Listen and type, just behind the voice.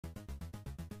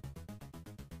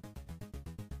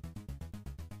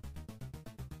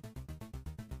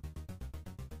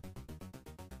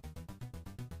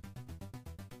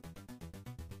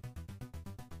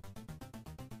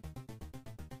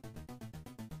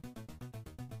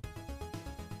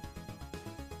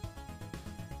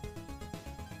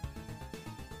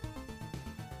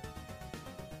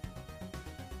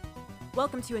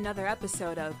Welcome to another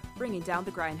episode of Bringing Down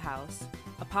the Grindhouse,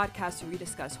 a podcast where we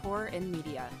discuss horror and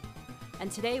media. And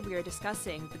today we are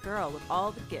discussing The Girl with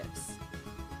All the Gifts.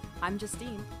 I'm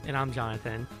Justine. And I'm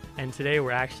Jonathan. And today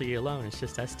we're actually alone. It's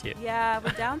just us two. Yeah,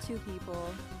 we're down two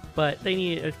people. But they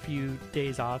need a few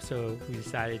days off, so we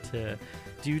decided to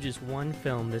do just one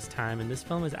film this time. And this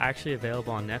film is actually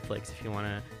available on Netflix if you want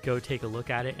to go take a look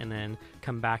at it and then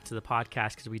come back to the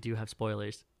podcast because we do have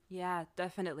spoilers. Yeah,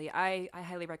 definitely. I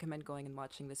highly recommend going and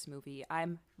watching this movie.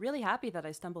 I'm really happy that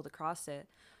I stumbled across it.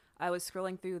 I was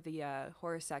scrolling through the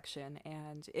horror section,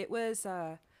 and it was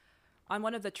on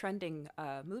one of the trending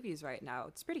movies right now.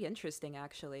 It's pretty interesting,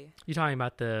 actually. You're talking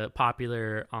about the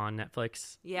popular on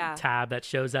Netflix tab that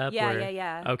shows up?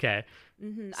 Yeah. Okay.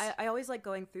 Mm-hmm. I always like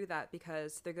going through that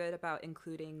because they're good about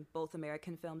including both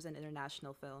American films and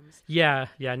international films. Yeah.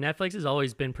 Netflix has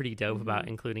always been pretty dope about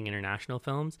including international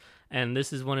films. And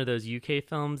this is one of those UK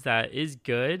films that is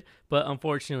good, but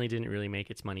unfortunately didn't really make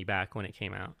its money back when it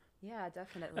came out. Yeah,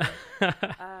 definitely. What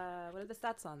are the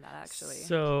stats on that, actually?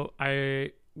 So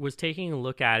I was taking a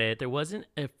look at it. There wasn't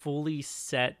a fully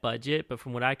set budget, but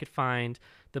from what I could find,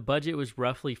 the budget was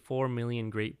roughly 4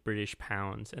 million Great British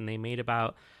pounds, and they made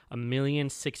about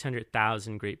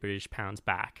 1,600,000 Great British pounds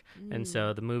back. And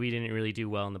so the movie didn't really do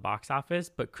well in the box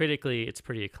office, but critically, it's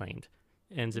pretty acclaimed.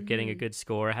 It ends up getting a good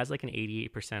score. It has like an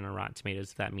 88% on Rotten Tomatoes,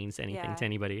 if that means anything to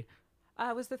anybody.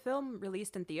 Was the film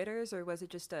released in theaters or was it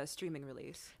just a streaming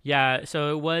release? Yeah,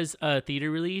 so it was a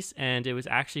theater release, and it was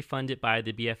actually funded by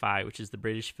the BFI, which is the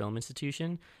British Film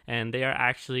Institution, and they are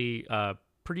actually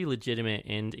pretty legitimate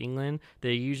in England.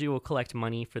 They usually will collect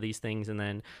money for these things and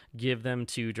then give them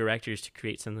to directors to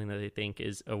create something that they think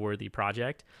is a worthy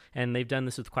project, and they've done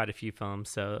this with quite a few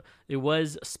films. So it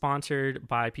was sponsored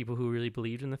by people who really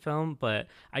believed in the film, but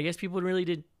I guess people really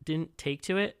didn't take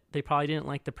to it. They probably didn't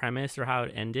like the premise or how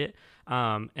it ended.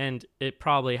 And it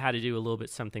probably had to do a little bit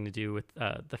something to do with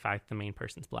the fact the main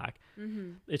person's black.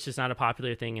 Mm-hmm. It's just not a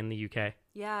popular thing in the UK.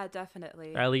 Yeah,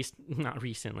 definitely. Or at least not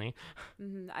recently.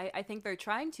 Mm-hmm. I think they're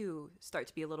trying to start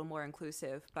to be a little more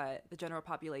inclusive, but the general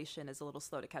population is a little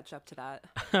slow to catch up to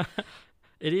that.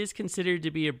 It is considered to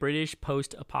be a British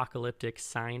post-apocalyptic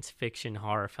science fiction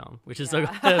horror film, which is a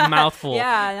mouthful.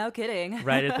 Yeah, no kidding.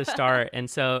 Right at the start. And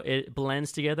so it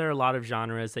blends together a lot of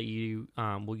genres that you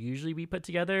will usually be put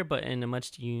together, but in a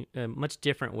much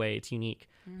different way. It's unique.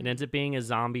 It ends up being a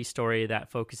zombie story that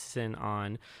focuses in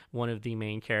on one of the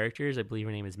main characters. I believe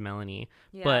her name is Melanie.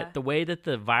 Yeah. But the way that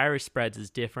the virus spreads is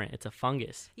different. It's a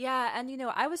fungus. Yeah, and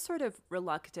I was sort of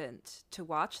reluctant to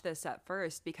watch this at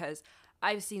first because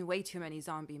I've seen way too many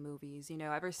zombie movies,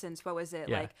 ever since, what was it,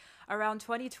 like around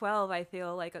 2012, I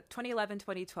feel like 2011,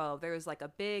 2012, there was like a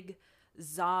big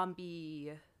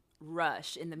zombie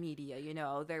rush in the media,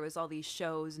 there was all these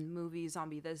shows and movies,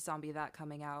 zombie this, zombie that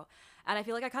coming out. And I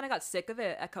feel like I kind of got sick of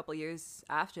it a couple years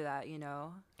after that,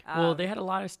 Well, they had a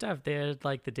lot of stuff. They had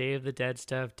like the Day of the Dead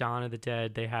stuff, Dawn of the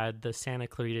Dead. They had the Santa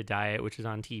Clarita Diet, which was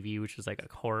on TV, which was like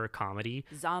a horror comedy.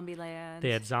 Zombieland.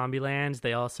 They had Zombieland.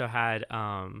 They also had,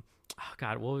 I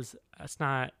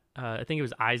think it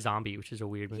was iZombie, which is a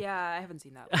weird movie. Yeah, I haven't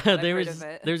seen that one.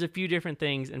 There's a few different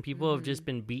things, and people have just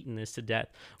been beating this to death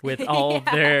with all of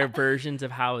their versions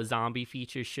of how a zombie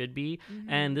feature should be.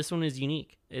 And this one is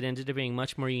unique. It ended up being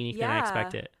much more unique than I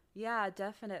expected. Yeah,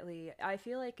 definitely. I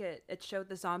feel like it showed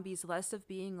the zombies less of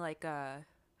being like an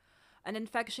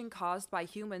infection caused by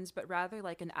humans, but rather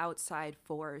like an outside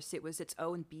force. It was its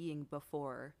own being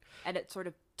before, and it sort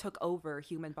of took over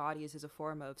human bodies as a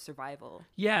form of survival.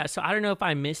 Yeah, so I don't know if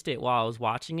I missed it while I was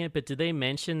watching it, but did they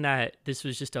mention that this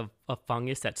was just a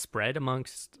fungus that spread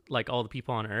amongst like all the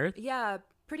people on Earth? Yeah,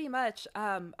 pretty much.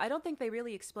 I don't think they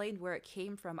really explained where it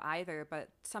came from either, but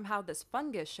somehow this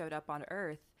fungus showed up on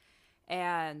Earth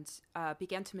and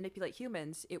began to manipulate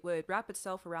humans. It would wrap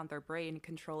itself around their brain,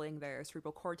 controlling their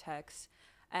cerebral cortex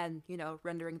and,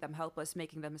 rendering them helpless,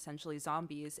 making them essentially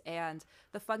zombies. And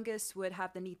the fungus would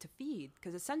have the need to feed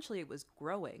because essentially it was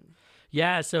growing.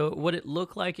 Yeah, so what it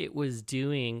looked like it was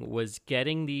doing was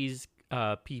getting these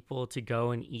people to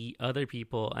go and eat other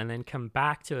people and then come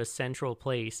back to a central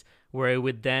place where it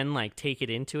would then like take it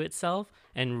into itself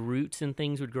and roots and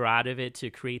things would grow out of it to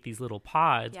create these little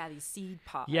pods. Yeah, these seed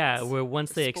pods. Yeah, where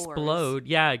once they explode,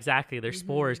 yeah, exactly. They're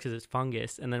spores because it's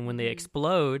fungus. And then when they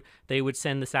explode, they would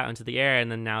send this out into the air and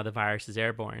then now the virus is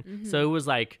airborne. So it was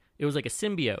like a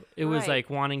symbiote. It was like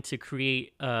wanting to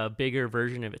create a bigger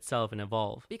version of itself and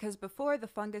evolve. Because before, the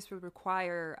fungus would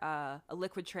require a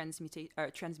liquid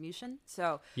transmutation.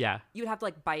 So you'd have to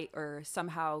like bite or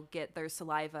somehow get their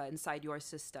saliva inside your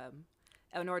system.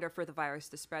 in order for the virus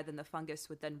to spread, then the fungus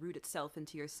would then root itself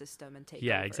into your system and take over.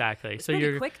 Yeah, exactly. It's so pretty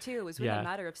you're quick too. It was within a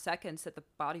matter of seconds that the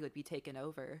body would be taken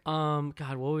over.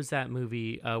 God, what was that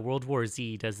movie? World War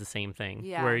Z does the same thing,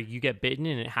 where you get bitten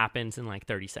and it happens in like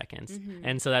 30 seconds.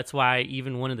 And so that's why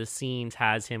even one of the scenes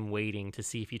has him waiting to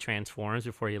see if he transforms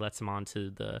before he lets him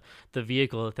onto the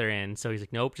vehicle that they're in. So he's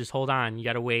like, nope, just hold on, you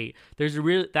gotta wait.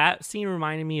 That scene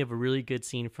reminded me of a really good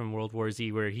scene from World War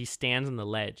Z where he stands on the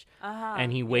ledge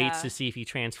and he waits to see if he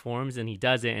transforms, and he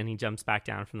does it, and he jumps back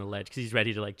down from the ledge because he's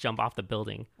ready to like jump off the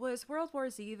building. Was World War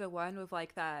Z the one with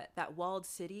like that walled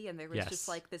city and there was just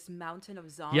like this mountain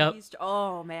of zombies? Yep.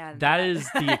 Oh man, that is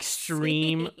the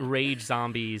extreme rage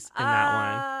zombies in that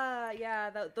one. Yeah,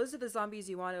 those are the zombies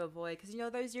you want to avoid, because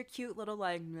those are cute little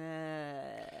like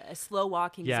slow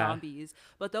walking zombies,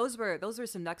 but those were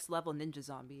some next level ninja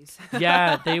zombies.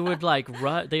 Yeah, they would like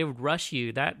they would rush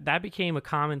you. That became a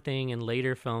common thing in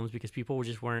later films because people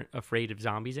just weren't afraid of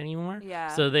zombies anymore. Yeah.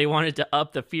 So they wanted to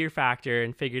up the fear factor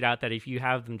and figured out that if you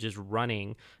have them just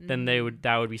running, then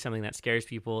that would be something that scares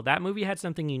people. That movie had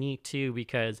something unique too,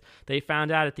 because they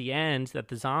found out at the end that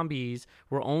the zombies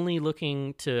were only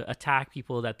looking to attack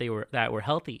people that were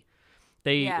healthy.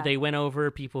 They went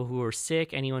over people who were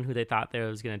sick, anyone who they thought that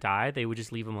was going to die, they would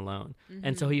just leave them alone.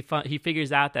 And so he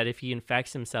figures out that if he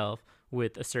infects himself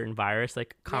with a certain virus,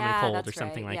 like common cold or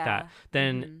something like that,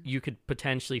 then you could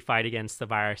potentially fight against the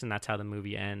virus, and that's how the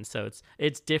movie ends. So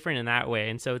it's different in that way.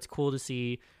 And so it's cool to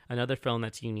see another film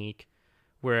that's unique,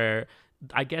 where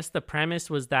I guess the premise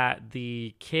was that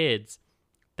the kids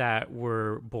that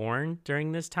were born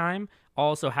during this time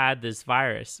also had this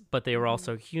virus, but they were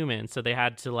also human, so they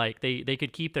had to like they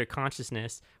could keep their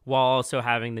consciousness while also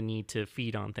having the need to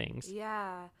feed on things.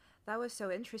 Yeah, that was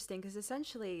so interesting, because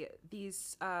essentially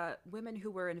these women who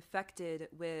were infected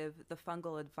with the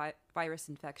fungal virus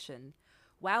infection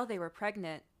while they were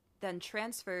pregnant then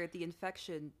transferred the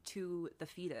infection to the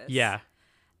fetus. Yeah.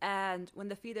 And when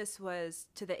the fetus was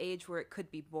to the age where it could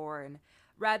be born,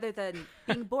 rather than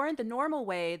being born the normal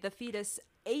way, the fetus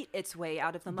ate its way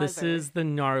out of the mother. This is the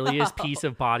gnarliest piece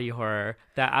of body horror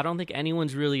that I don't think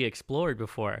anyone's really explored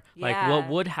before. Like, what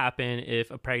would happen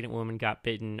if a pregnant woman got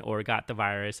bitten or got the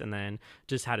virus and then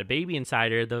just had a baby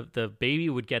inside her? The baby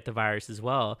would get the virus as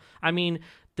well. I mean,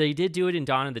 they did do it in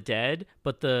Dawn of the Dead,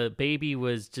 but the baby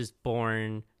was just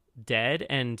born dead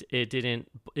and it didn't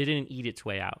eat its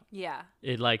way out. Yeah.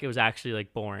 It was actually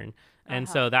like born. And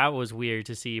so that was weird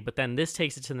to see. But then this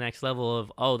takes it to the next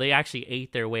level of, they actually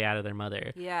ate their way out of their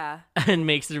mother. Yeah. And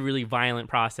makes it a really violent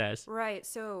process. Right.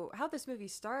 So how this movie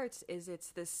starts is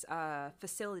it's this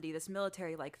facility, this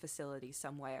military-like facility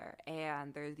somewhere.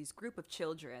 And there's these group of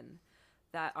children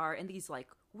that are in these like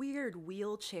weird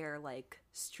wheelchair-like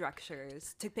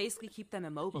structures to basically keep them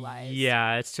immobilized.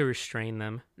 Yeah, it's to restrain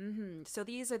them. Mm-hmm. So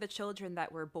these are the children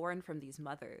that were born from these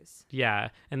mothers.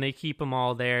 Yeah, and they keep them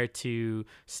all there to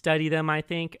study them, I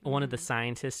think. One of the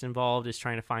scientists involved is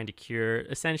trying to find a cure,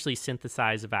 essentially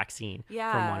synthesize a vaccine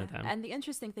from one of them. And the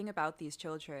interesting thing about these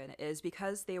children is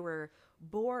because they were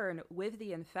born with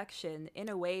the infection, in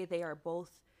a way they are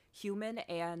both human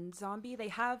and zombie. They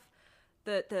have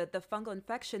the fungal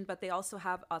infection, but they also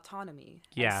have autonomy.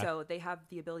 Yeah. And so they have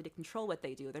the ability to control what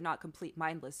they do. They're not complete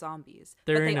mindless zombies.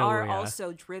 But they are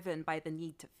also driven by the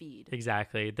need to feed.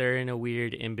 Exactly. They're in a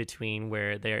weird in-between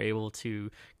where they're able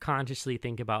to consciously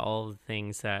think about all the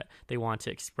things that they want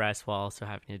to express while also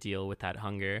having to deal with that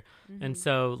hunger. Mm-hmm. And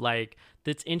so, like,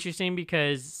 that's interesting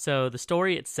because, so the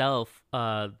story itself,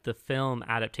 the film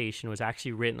adaptation was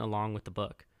actually written along with the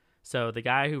book. So the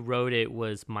guy who wrote it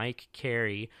was Mike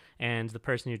Carey, and the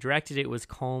person who directed it was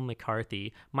Colm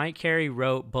McCarthy. Mike Carey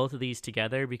wrote both of these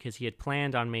together because he had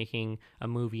planned on making a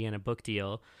movie and a book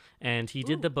deal. And he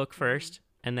did the book first,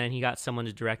 and then he got someone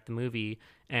to direct the movie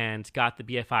and got the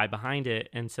BFI behind it,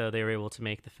 and so they were able to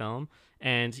make the film.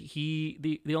 And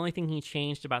the only thing he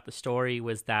changed about the story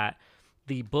was that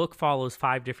the book follows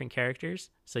 5 different characters,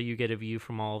 so you get a view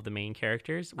from all of the main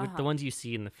characters, with the ones you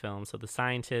see in the film. So the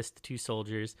scientist, the 2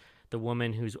 soldiers, the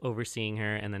woman who's overseeing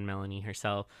her, and then Melanie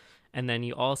herself. And then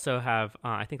you also have,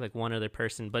 I think, like one other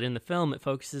person. But in the film, it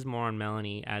focuses more on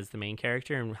Melanie as the main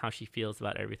character and how she feels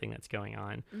about everything that's going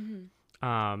on.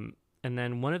 Mm-hmm. And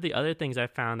then one of the other things I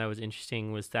found that was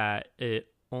interesting was that it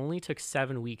only took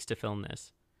 7 weeks to film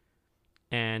this.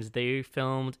 And they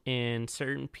filmed in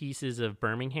certain pieces of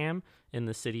Birmingham in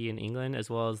the city in England, as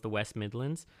well as the West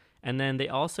Midlands. And then they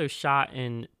also shot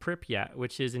in Pripyat,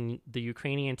 which is in the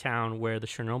Ukrainian town where the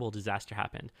Chernobyl disaster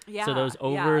happened. Yeah, so those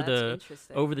over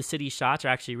the city shots are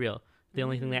actually real. The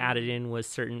only thing they added in was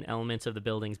certain elements of the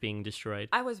buildings being destroyed.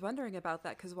 I was wondering about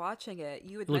that because watching it,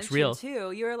 you had looks mentioned real.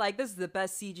 too. You were like, "This is the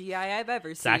best CGI I've ever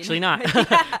seen." It's actually not.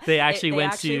 Yeah. They actually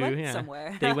went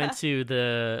somewhere. They went to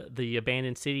the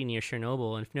abandoned city near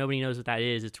Chernobyl, and if nobody knows what that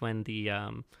is, it's when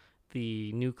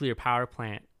the nuclear power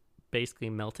plant basically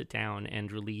melted down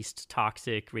and released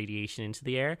toxic radiation into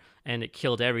the air, and it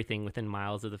killed everything within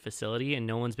miles of the facility, and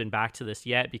no one's been back to this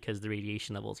yet because the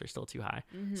radiation levels are still too high.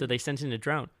 So they sent in a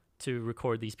drone to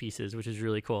record these pieces, which is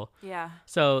really cool. Yeah.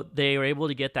 So they were able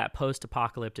to get that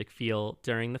post-apocalyptic feel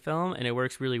during the film, and it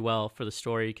works really well for the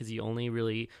story because you only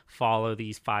really follow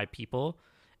these 5 people,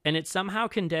 and it somehow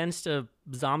condensed a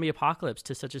zombie apocalypse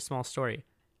to such a small story.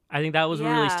 I think that was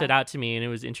what really stood out to me, and it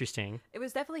was interesting. It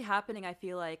was definitely happening, I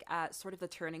feel like, at sort of the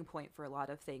turning point for a lot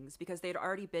of things, because they'd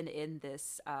already been in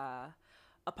this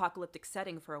apocalyptic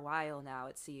setting for a while now,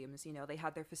 it seems. You know, they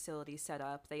had their facilities set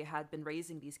up. They had been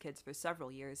raising these kids for several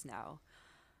years now.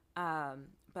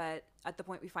 But at the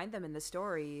point we find them in the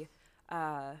story,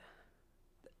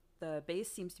 the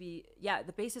base seems to be,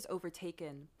 the base is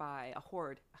overtaken by a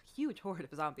huge horde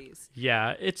of zombies.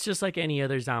 Yeah, it's just like any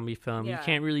other zombie film. Yeah. You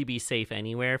can't really be safe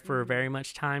anywhere for very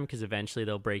much time because eventually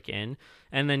they'll break in,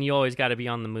 and then you always got to be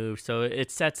on the move. So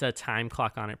it sets a time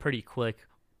clock on it pretty quick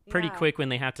when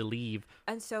they have to leave.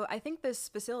 And so I think this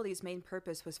facility's main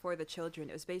purpose was for the children.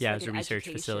 It was basically it was a research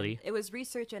facility. It was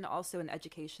research and also an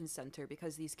education center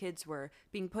because these kids were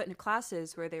being put in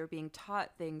classes where they were being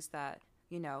taught things that,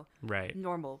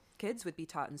 normal kids would be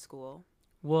taught in school.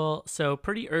 Well, so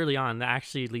pretty early on, that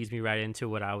actually leads me right into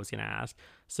what I was going to ask.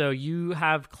 So you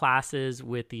have classes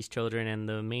with these children, and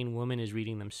the main woman is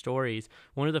reading them stories.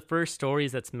 One of the first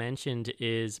stories that's mentioned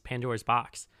is Pandora's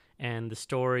Box and the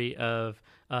story of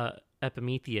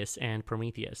Epimetheus and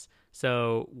Prometheus.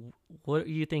 So what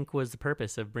do you think was the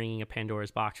purpose of bringing a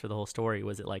Pandora's Box for the whole story?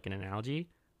 Was it like an analogy?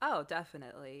 Oh,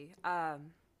 definitely.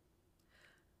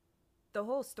 The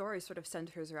whole story sort of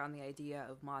centers around the idea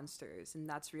of monsters, and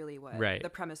that's really what the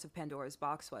premise of Pandora's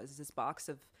Box was, is this box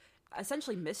of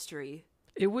essentially mystery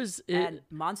and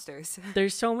monsters.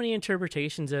 There's so many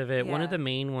interpretations of it. One of the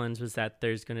main ones was that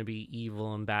there's going to be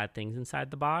evil and bad things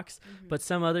inside the box, but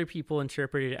some other people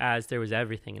interpreted it as there was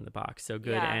everything in the box, so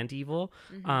good and evil.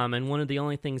 And one of the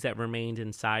only things that remained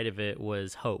inside of it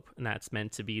was hope, and that's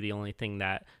meant to be the only thing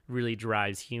that really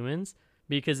drives humans,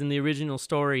 because in the original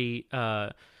story,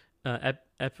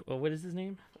 what is his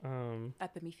name?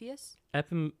 Epimetheus?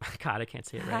 God, I can't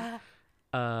say it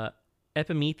right.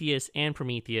 Epimetheus and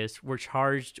Prometheus were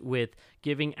charged with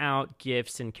giving out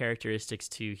gifts and characteristics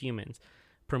to humans.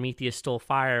 Prometheus stole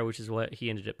fire, which is what he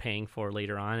ended up paying for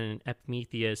later on, and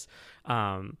Epimetheus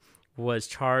was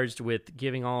charged with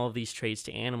giving all of these traits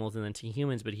to animals and then to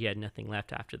humans, but he had nothing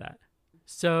left after that.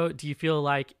 So do you feel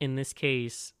like in this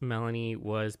case, Melanie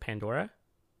was Pandora?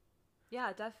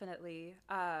 Yeah, definitely.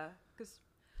 Because,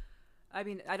 I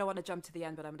mean, I don't want to jump to the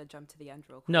end, but I'm going to jump to the end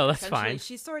real quick. No, that's fine.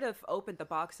 She sort of opened the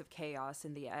box of chaos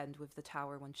in the end with the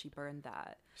tower when she burned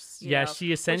that.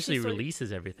 She essentially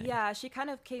releases everything. Yeah, she kind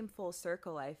of came full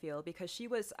circle, I feel, because she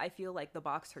was, I feel like, the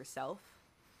box herself,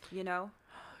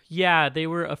 Yeah, they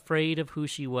were afraid of who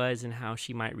she was and how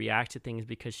she might react to things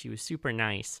because she was super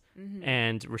nice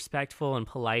and respectful and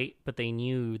polite, but they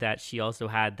knew that she also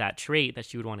had that trait that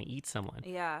she would want to eat someone.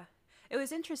 Yeah. It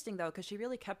was interesting, though, because she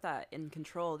really kept that in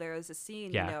control. There was a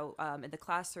scene, in the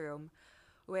classroom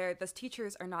where the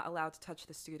teachers are not allowed to touch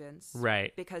the students.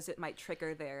 Right. Because it might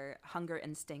trigger their hunger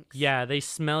instincts. Yeah, they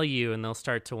smell you and they'll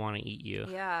start to want to eat you.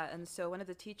 Yeah, and so one of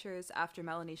the teachers, after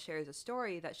Melanie shares a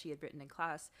story that she had written in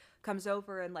class, comes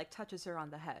over and, touches her on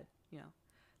the head.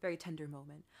 Very tender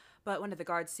moment. But one of the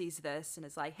guards sees this and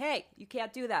is like, hey, you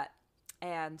can't do that.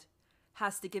 And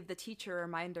has to give the teacher a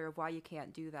reminder of why you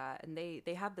can't do that. And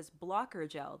they have this blocker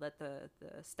gel that the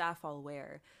staff all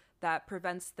wear that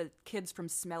prevents the kids from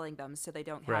smelling them so they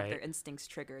don't have their instincts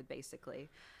triggered, basically.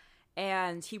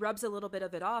 And he rubs a little bit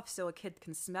of it off so a kid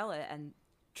can smell it and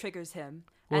triggers him.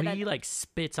 Well, and he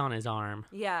spits on his arm.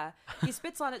 Yeah, he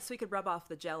spits on it so he could rub off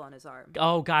the gel on his arm.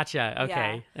 Oh, gotcha.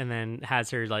 Okay. Yeah. And then has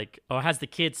her has the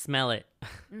kid smell it.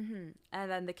 And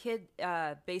then the kid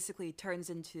basically turns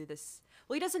into this,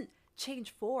 well, he doesn't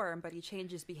change form, but he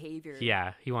changes behavior.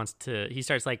 Yeah, he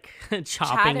starts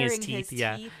chopping his teeth.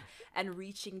 And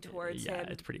reaching towards him. Yeah,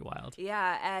 it's pretty wild.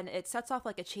 Yeah, and it sets off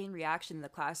a chain reaction in the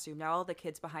classroom. Now all the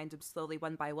kids behind him slowly,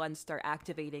 one by one, start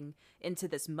activating into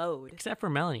this mode. Except for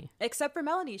Melanie.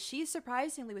 She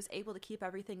surprisingly was able to keep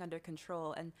everything under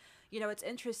control. And, it's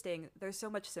interesting. There's so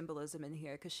much symbolism in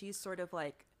here because she's sort of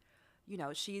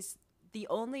she's the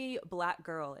only black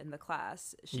girl in the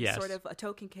class. She's sort of a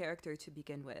token character to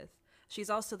begin with. she's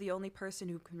also the only person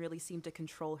who can really seem to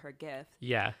control her gift.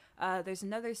 Yeah. There's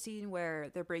another scene where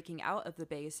they're breaking out of the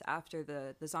base after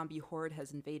the zombie horde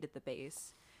has invaded the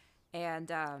base. And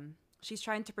she's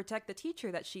trying to protect the teacher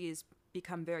that she's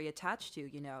become very attached to,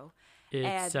 you know.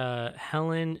 It's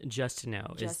Helen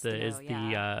Justino is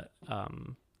the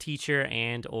teacher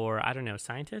and or I don't know,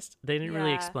 scientist. They didn't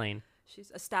really explain.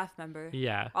 She's a staff member.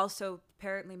 Yeah. Also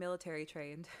apparently military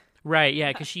trained. Right,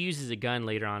 yeah, because she uses a gun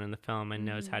later on in the film and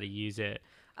knows how to use it.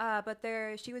 But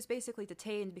she was basically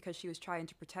detained because she was trying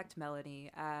to protect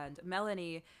Melanie, and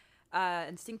Melanie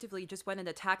instinctively just went and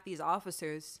attacked these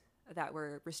officers that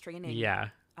were restraining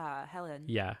Helen.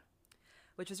 Yeah.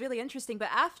 Which was really interesting. But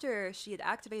after she had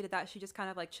activated that, she just kind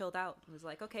of like chilled out and was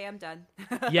like, okay, I'm done.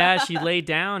 Yeah, she laid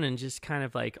down and just kind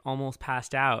of like almost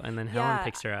passed out, and then Helen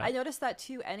picks her up. I noticed that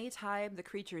too. Anytime the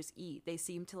creatures eat, they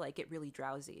seem to like get really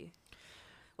drowsy.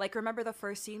 Like, remember the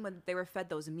first scene when they were fed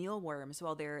those mealworms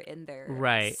while they were in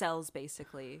their cells,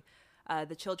 basically?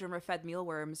 The children were fed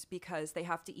mealworms because they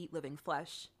have to eat living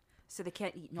flesh. So they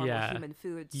can't eat normal human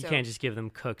food. You can't just give them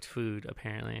cooked food,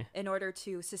 apparently. In order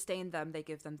to sustain them, they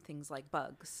give them things like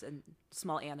bugs and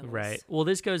small animals. Right. Well,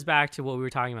 this goes back to what we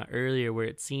were talking about earlier, where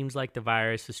it seems like the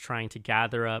virus was trying to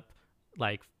gather up,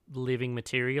 like, living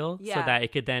material so that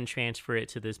it could then transfer it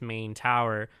to this main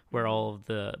tower where all of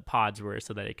the pods were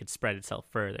so that it could spread itself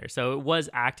further. So it was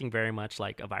acting very much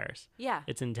like a virus. Yeah.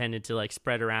 It's intended to like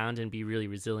spread around and be really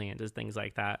resilient as things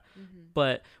like that.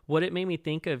 But what it made me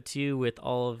think of too with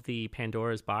all of the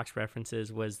Pandora's box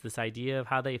references was this idea of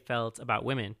how they felt about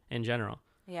women in general.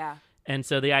 Yeah. And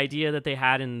so the idea that they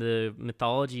had in the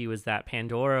mythology was that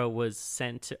Pandora was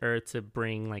sent to Earth to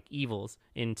bring like evils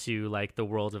into like the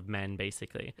world of men,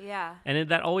 basically. Yeah. And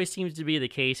that always seems to be the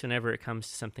case whenever it comes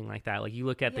to something like that. Like you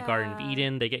look at the Garden of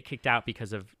Eden, they get kicked out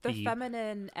because of the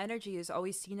feminine energy is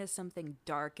always seen as something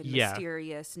dark and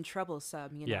mysterious and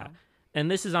troublesome, you know?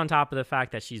 And this is on top of the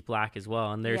fact that she's black as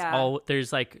well. And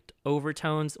there's like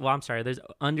overtones. Well, I'm sorry. There's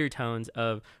undertones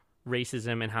of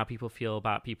racism and how people feel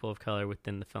about people of color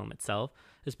within the film itself,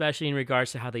 especially in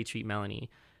regards to how they treat Melanie.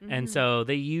 And so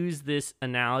they use this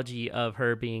analogy of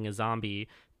her being a zombie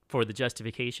for the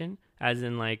justification, as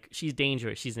in like she's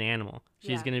dangerous, she's an animal,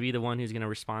 she's going to be the one who's going to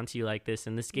respond to you like this.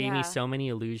 And this gave me so many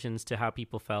allusions to how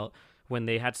people felt when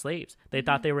they had slaves. They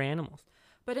thought they were animals.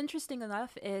 But interesting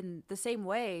enough, in the same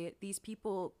way, these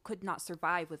people could not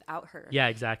survive without her. Yeah,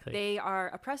 exactly. They are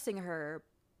oppressing her,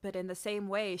 but in the same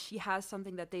way, she has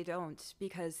something that they don't,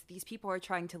 because these people are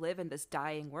trying to live in this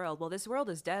dying world. Well, this world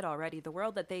is dead already. The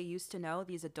world that they used to know,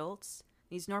 these adults,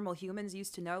 these normal humans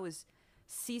used to know, is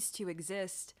ceased to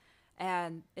exist,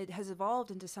 and it has evolved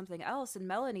into something else. And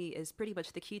Melanie is pretty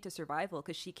much the key to survival,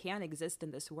 because she can exist in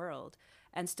this world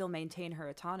and still maintain her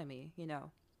autonomy, you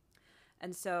know.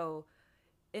 And so,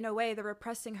 in a way, they're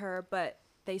repressing her, but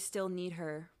they still need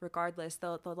her regardless.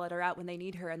 They'll let her out when they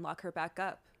need her and lock her back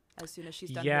up as soon as she's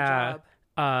done her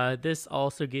job. This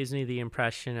also gives me the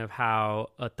impression of how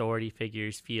authority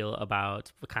figures feel about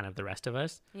kind of the rest of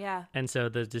us. Yeah. And so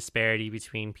the disparity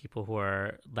between people who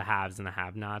are the haves and the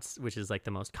have-nots, which is like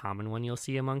the most common one you'll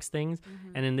see amongst things.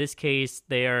 And in this case,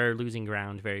 they are losing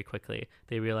ground very quickly.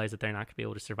 They realize that they're not going to be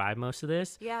able to survive most of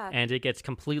this. Yeah. And it gets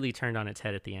completely turned on its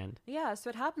head at the end. Yeah, so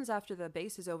it happens after the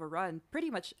base is overrun. Pretty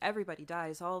much everybody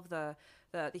dies. All of the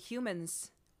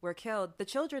humans were killed. The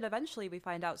children eventually, we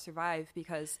find out, survive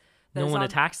because no one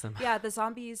attacks them. Yeah, the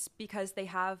zombies, because they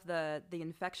have the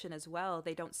infection as well,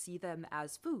 they don't see them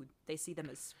as food. They see them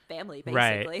as family,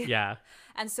 basically. Right, yeah.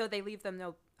 And so they leave them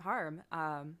no harm.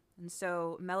 And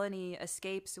so Melanie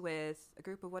escapes with a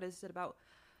group of, what is it, about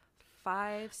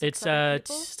 5, 6 other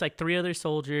people? It's like 3 other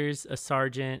soldiers, a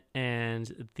sergeant,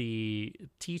 and the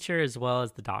teacher, as well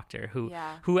as the doctor,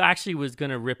 who actually was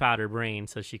going to rip out her brain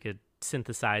so she could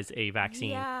synthesize a vaccine.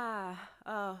 Yeah.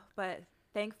 Oh, but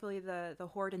thankfully the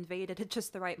horde invaded at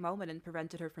just the right moment and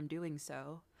prevented her from doing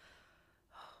so.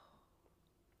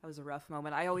 That was a rough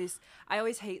moment. I always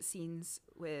hate scenes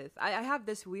with... I have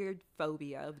this weird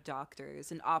phobia of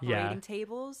doctors and operating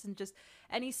tables, and just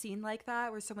any scene like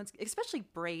that where someone's... Especially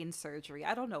brain surgery.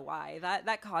 I don't know why.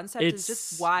 That concept is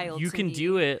just wild. You can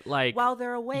do it like... while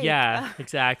they're awake. Yeah,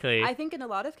 exactly. I think in a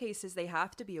lot of cases they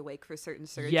have to be awake for certain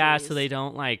surgeries. Yeah, so they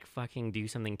don't like fucking do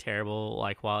something terrible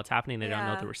like while it's happening. They don't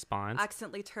know the response.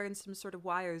 Accidentally turn some sort of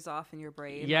wires off in your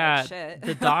brain. Yeah, like, shit.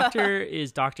 The doctor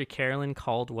is Dr. Carolyn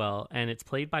Caldwell, and it's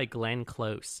played by Glenn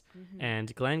Close.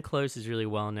 And Glenn Close is a really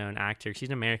well-known actor. She's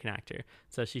an American actor.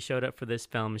 So she showed up for this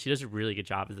film, and she does a really good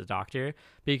job as a doctor,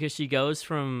 because she goes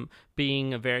from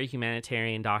being a very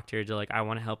humanitarian doctor to like, I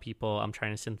want to help people, I'm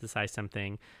trying to synthesize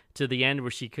something, to the end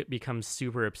where she becomes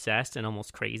super obsessed and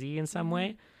almost crazy in some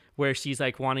way, where she's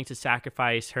like wanting to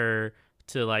sacrifice her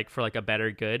to like for like a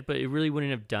better good, but it really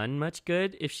wouldn't have done much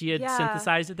good if she had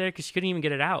synthesized it there, because she couldn't even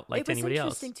get it out like to anybody else. It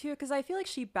was interesting too, because I feel like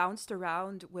she bounced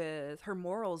around with her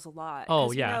morals a lot.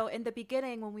 Oh yeah. You know, in the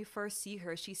beginning when we first see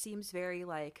her, she seems very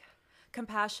like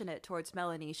compassionate towards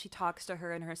Melanie. She talks to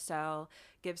her in her cell,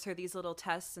 gives her these little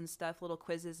tests and stuff, little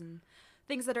quizzes and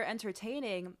things that are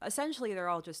entertaining. Essentially, they're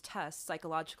all just tests,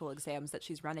 psychological exams that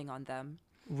she's running on them.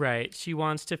 Right. She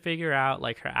wants to figure out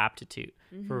like her aptitude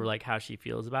for like how she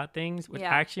feels about things, which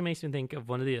actually makes me think of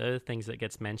one of the other things that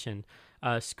gets mentioned.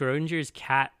 Schrodinger's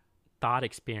cat thought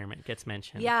experiment gets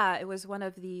mentioned. Yeah, it was one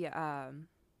of the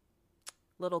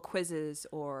little quizzes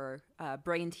or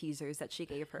brain teasers that she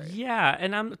gave her. Yeah,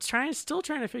 and I'm still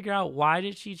trying to figure out, why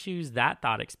did she choose that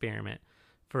thought experiment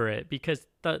for it? Because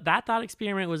that thought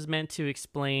experiment was meant to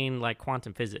explain like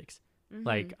quantum physics.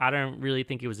 Like, I don't really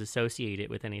think it was associated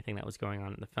with anything that was going on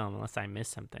in the film, unless I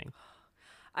missed something.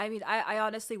 I mean, I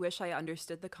honestly wish I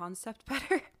understood the concept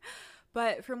better.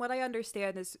 But from what I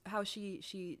understand is how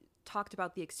she talked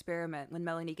about the experiment when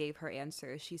Melanie gave her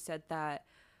answer. She said that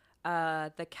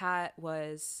the cat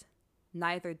was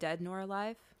neither dead nor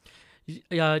alive.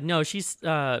 No,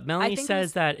 Melanie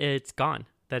says that it's gone,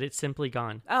 that it's simply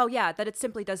gone. Oh, yeah, that it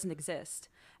simply doesn't exist.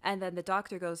 And then the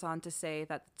doctor goes on to say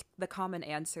that the common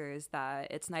answer is that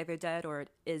it's neither dead or it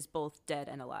is both dead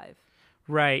and alive.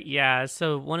 Right, yeah.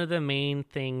 So one of the main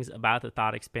things about the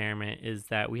thought experiment is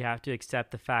that we have to accept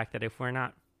the fact that if we're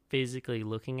not physically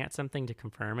looking at something to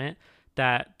confirm it,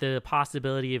 that the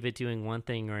possibility of it doing one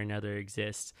thing or another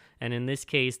exists. And in this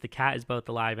case, the cat is both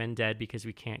alive and dead because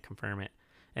we can't confirm it.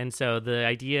 And so the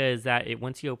idea is that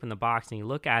once you open the box and you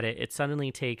look at it, it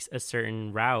suddenly takes a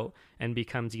certain route and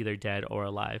becomes either dead or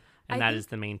alive. And that is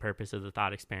the main purpose of the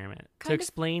thought experiment, to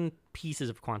explain pieces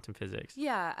of quantum physics.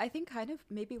 Yeah, I think kind of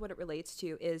maybe what it relates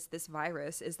to is this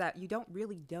virus, is that you don't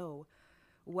really know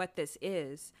what this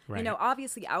is. Right. You know,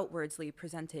 obviously outwardly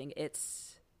presenting,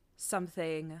 it's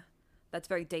something that's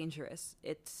very dangerous.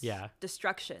 It's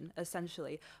destruction,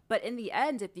 essentially. But in the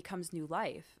end, it becomes new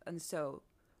life. And so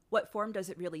what form does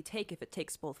it really take if it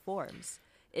takes both forms?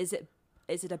 Is it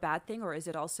a bad thing, or is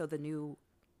it also the new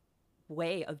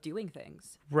way of doing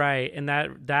things? Right. And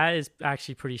that is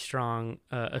actually pretty strong,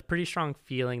 a pretty strong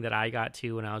feeling that I got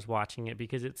to when I was watching it,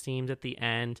 because it seemed at the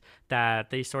end that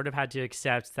they sort of had to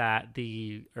accept that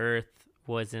the Earth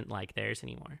wasn't like theirs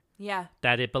anymore. Yeah.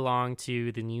 That it belonged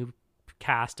to the new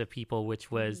cast of people,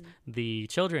 which was the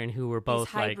children who were both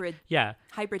hybrid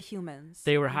humans.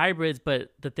 They were hybrids,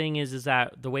 but the thing is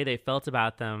that the way they felt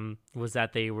about them was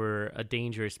that they were a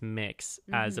dangerous mix,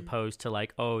 as opposed to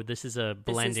like, oh, this is a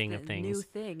blending of things. New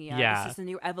thing, yeah. This is the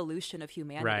new evolution of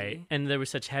humanity. Right. And there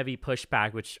was such heavy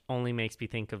pushback, which only makes me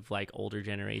think of like older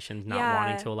generations not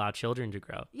wanting to allow children to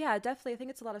grow. Yeah, definitely. I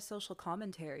think it's a lot of social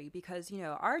commentary, because, you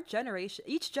know, our generation,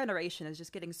 each generation is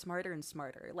just getting smarter and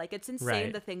smarter. Like, it's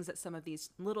insane the things that some of these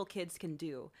little kids can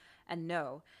do and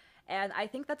know. And I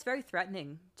think that's very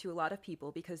threatening to a lot of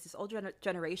people, because this older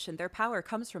generation, their power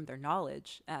comes from their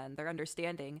knowledge and their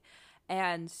understanding.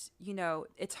 And, you know,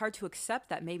 it's hard to accept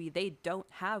that maybe they don't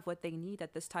have what they need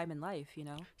at this time in life, you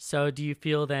know? So do you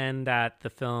feel then that the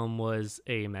film was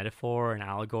a metaphor, an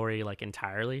allegory, like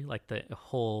entirely? Like the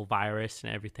whole virus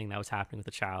and everything that was happening with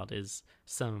the child is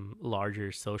some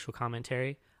larger social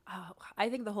commentary? Oh, I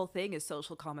think the whole thing is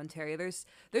social commentary. There's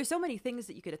so many things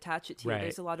that you could attach it to. Right.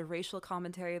 There's a lot of racial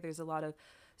commentary. There's a lot of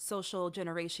social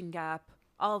generation gap,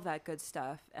 all of that good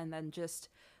stuff. And then just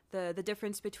the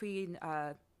difference between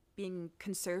being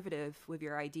conservative with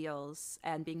your ideals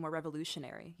and being more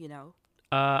revolutionary, you know?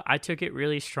 I took it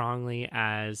really strongly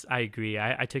as, I agree.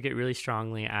 I took it really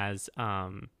strongly as,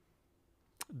 so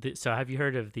have you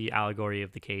heard of the allegory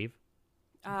of the cave?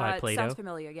 By Plato? Sounds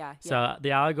familiar, yeah. So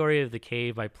the allegory of the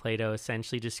cave by Plato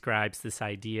essentially describes this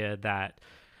idea that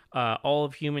all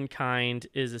of humankind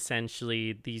is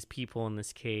essentially these people in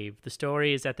this cave. The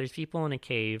story is that there's people in a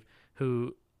cave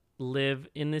who live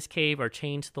in this cave, are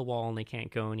chained to the wall, and they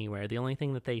can't go anywhere. The only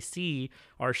thing that they see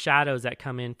are shadows that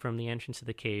come in from the entrance of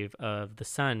the cave of the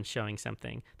sun showing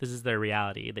something. This is their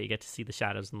reality. They get to see the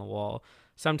shadows on the wall.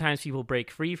 Sometimes people break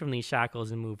free from these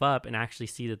shackles and move up and actually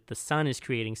see that the sun is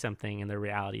creating something and their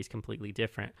reality is completely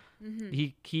different.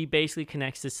 He basically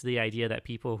connects this to the idea that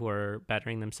people who are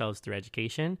bettering themselves through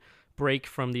education break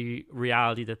from the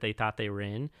reality that they thought they were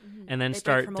in, and then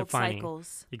start defining old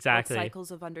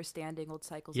cycles of understanding, old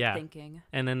cycles of thinking,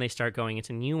 and then they start going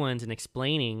into new ones and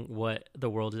explaining what the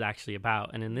world is actually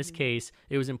about. And in this case,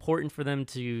 it was important for them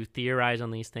to theorize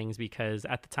on these things, because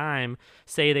at the time,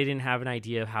 say they didn't have an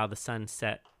idea of how the sun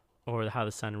set or how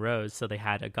the sun rose. So they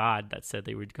had a god that said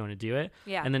they were going to do it.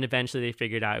 Yeah. And then eventually they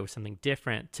figured out it was something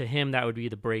different. To him, that would be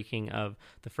the breaking of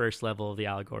the first level of the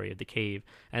allegory of the cave.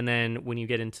 And then when you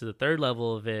get into the third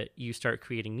level of it, you start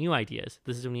creating new ideas.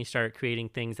 This is when you start creating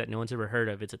things that no one's ever heard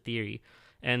of. It's a theory.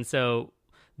 And so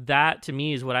that to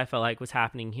me is what I felt like was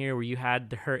happening here, where you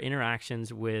had her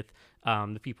interactions with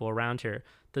the people around her.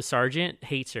 The sergeant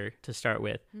hates her to start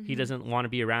with. Mm-hmm. He doesn't want to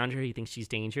be around her. He thinks she's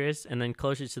dangerous. And then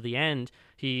closer to the end,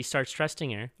 he starts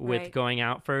trusting her with going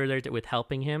out further, with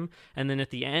helping him. And then at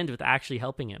the end, with actually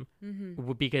helping him,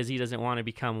 because he doesn't want to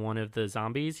become one of the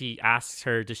zombies, he asks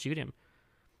her to shoot him.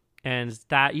 And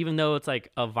that, even though it's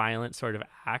like a violent sort of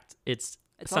act, it's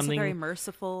something also very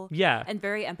merciful, and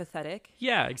very empathetic.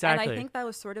 Yeah, exactly. And I think that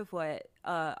was sort of what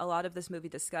a lot of this movie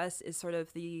discussed, is sort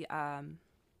of the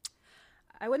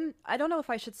I don't know if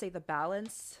I should say the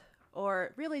balance,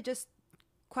 or really just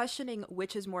questioning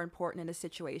which is more important in a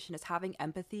situation, is having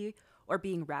empathy or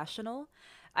being rational.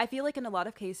 I feel like in a lot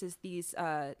of cases, these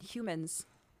humans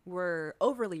were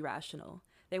overly rational.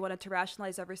 They wanted to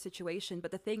rationalize every situation,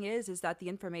 but the thing is that the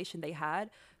information they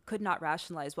had could not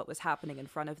rationalize what was happening in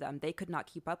front of them. They could not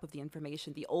keep up with the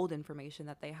information, the old information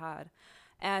that they had.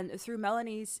 And through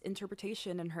Melanie's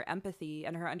interpretation and her empathy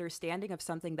and her understanding of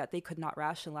something that they could not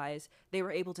rationalize, they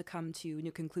were able to come to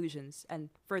new conclusions and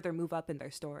further move up in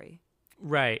their story.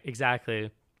 Right, exactly.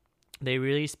 They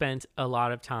really spent a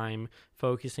lot of time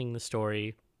focusing the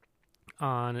story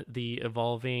on the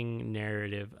evolving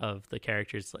narrative of the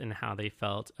characters and how they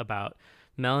felt about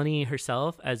Melanie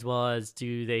herself, as well as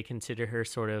do they consider her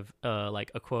sort of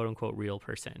like a quote unquote real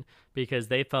person, because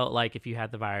they felt like if you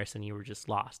had the virus and you were just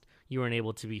lost, you weren't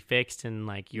able to be fixed, and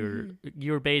like you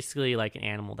were basically like an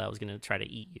animal that was going to try to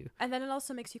eat you. And then it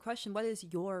also makes you question, what is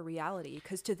your reality?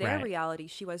 Because to their reality,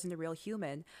 she wasn't a real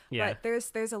human. Yeah. But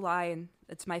there's a line,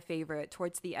 it's my favorite,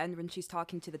 towards the end when she's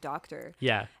talking to the doctor.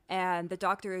 Yeah. And the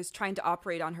doctor is trying to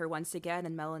operate on her once again,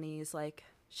 and Melanie is like,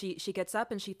 she gets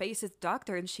up and she faces the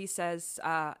doctor and she says,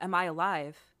 am I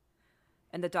alive?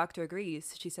 And the doctor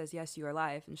agrees. She says, yes, you're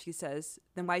alive. And she says,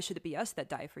 then why should it be us that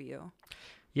die for you?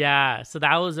 Yeah, so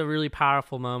that was a really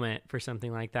powerful moment for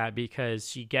something like that, because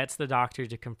she gets the doctor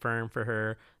to confirm for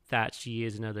her that she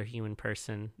is another human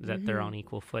person, that they're on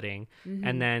equal footing.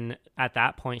 And then at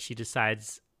that point, she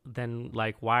decides, then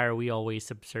like, why are we always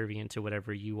subservient to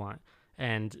whatever you want?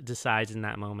 And decides in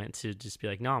that moment to just be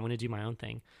like, no, I'm going to do my own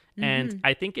thing. And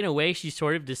I think in a way she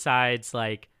sort of decides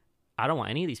like, I don't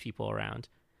want any of these people around,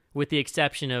 with the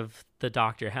exception of the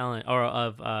doctor Helen, or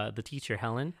of the teacher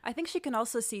Helen. I think she can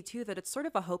also see too that it's sort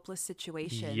of a hopeless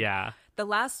situation. Yeah. The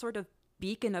last sort of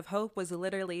beacon of hope was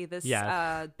literally this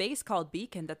base called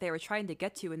Beacon that they were trying to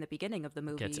get to in the beginning of the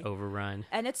movie. Gets overrun.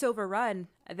 And it's overrun.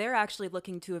 They're actually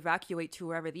looking to evacuate to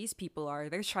wherever these people are.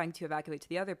 They're trying to evacuate to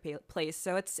the other place.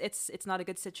 So it's not a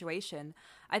good situation.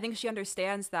 I think she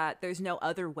understands that there's no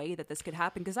other way that this could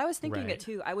happen. Because I was thinking it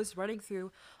too. I was running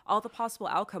through all the possible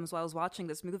outcomes while I was watching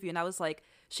this movie. And I was like,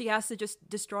 she has to just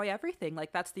destroy everything.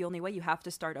 Like, that's the only way. You have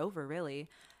to start over, really.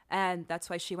 And that's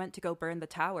why she went to go burn the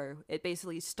tower. It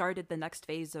basically started the next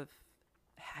phase of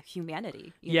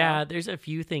humanity. You know? There's a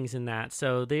few things in that.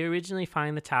 So they originally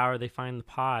find the tower, they find the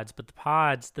pods, but the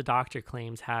pods, the doctor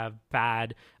claims, have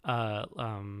bad,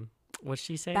 what'd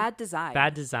she say? Bad design.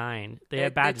 Bad design. They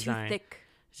have bad design. Too thick.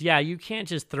 Yeah, you can't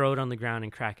just throw it on the ground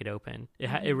and crack it open.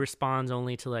 It responds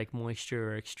only to like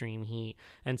moisture or extreme heat,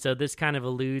 and so this kind of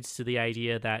alludes to the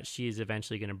idea that she is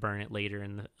eventually going to burn it later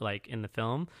in the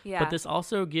film. Yeah. But this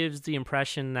also gives the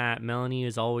impression that Melanie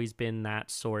has always been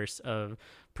that source of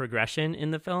progression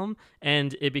in the film,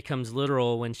 and it becomes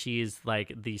literal when she's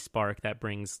like the spark that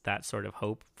brings that sort of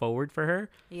hope forward for her.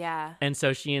 Yeah. And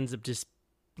so she ends up just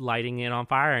lighting it on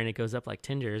fire, and it goes up like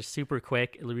tinder, super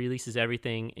quick. It releases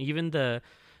everything. Even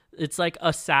it's like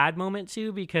a sad moment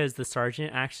too, because the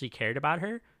sergeant actually cared about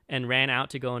her and ran out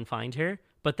to go and find her,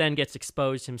 but then gets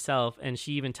exposed himself, and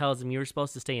she even tells him, you were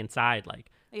supposed to stay inside,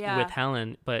 like with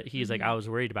Helen, but he's like, I was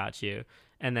worried about you.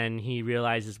 And then he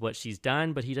realizes what she's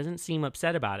done, but he doesn't seem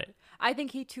upset about it. I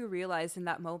think he too realized in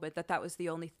that moment that was the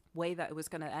only way that it was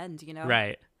going to end, you know?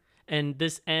 Right. And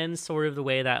this ends sort of the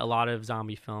way that a lot of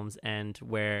zombie films end,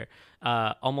 where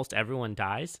almost everyone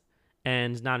dies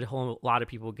and not a whole lot of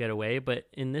people get away. But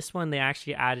in this one, they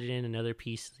actually added in another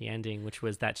piece to the ending, which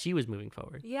was that she was moving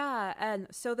forward. Yeah, and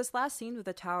so this last scene with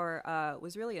the tower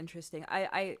was really interesting.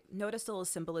 I noticed a little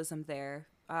symbolism there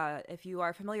if you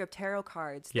are familiar with tarot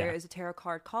cards, Yeah. there is a tarot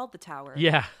card called the Tower.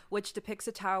 Yeah. Which depicts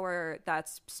a tower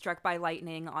that's struck by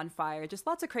lightning, on fire. Just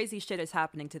lots of crazy shit is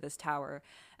happening to this tower.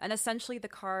 And essentially the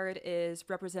card is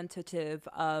representative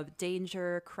of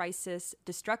danger, crisis,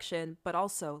 destruction, but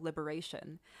also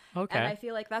liberation. Okay. And I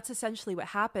feel like that's essentially what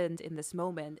happened in this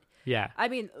moment. Yeah. I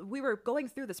mean, we were going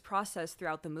through this process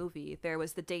throughout the movie. There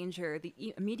was the danger,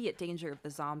 the immediate danger of the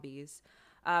zombies.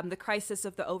 The crisis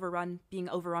of being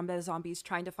overrun by the zombies,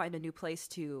 trying to find a new place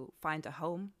to find a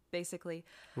home, basically.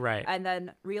 Right. And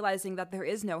then realizing that there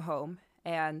is no home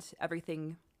and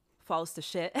everything falls to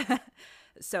shit.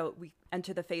 So we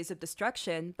enter the phase of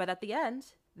destruction. But at the end,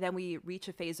 then we reach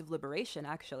a phase of liberation,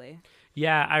 actually.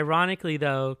 Yeah. Ironically,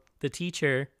 though, the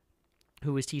teacher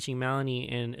who was teaching Melanie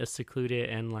in a secluded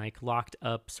and like locked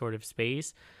up sort of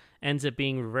space ends up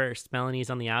being reversed. Melanie's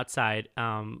on the outside,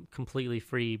 completely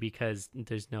free because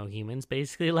there's no humans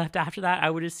basically left after that, I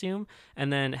would assume.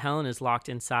 And then Helen is locked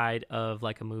inside of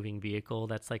like a moving vehicle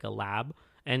that's like a lab,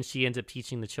 and she ends up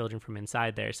teaching the children from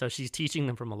inside there. So she's teaching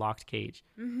them from a locked cage,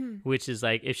 which is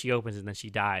like if she opens it, then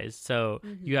she dies. So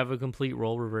you have a complete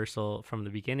role reversal from the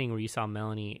beginning where you saw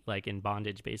Melanie like in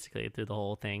bondage basically through the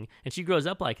whole thing. And she grows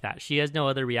up like that. She has no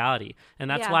other reality. And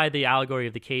that's why the allegory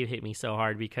of the cave hit me so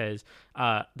hard, because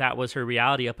that was her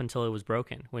reality up until it was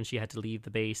broken, when she had to leave the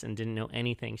base and didn't know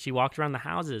anything. She walked around the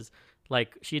houses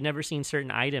like she had never seen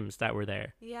certain items that were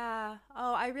there. Yeah.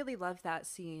 Oh, I really loved that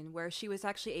scene where she was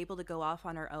actually able to go off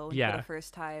on her own for the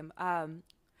first time.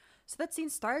 So that scene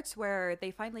starts where they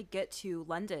finally get to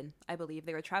London, I believe.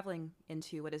 They were traveling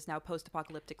into what is now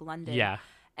post-apocalyptic London. Yeah.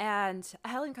 And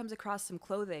Helen comes across some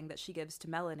clothing that she gives to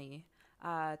Melanie.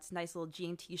 It's a nice little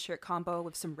jean t-shirt combo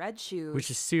with some red shoes. Which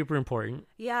is super important.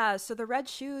 Yeah, so the red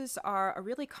shoes are a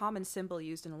really common symbol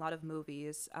used in a lot of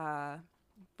movies.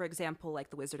 For example, like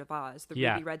The Wizard of Oz, the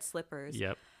ruby red slippers.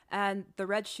 Yep. And the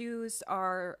red shoes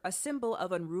are a symbol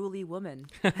of unruly woman,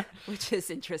 which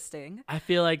is interesting. I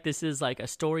feel like this is like a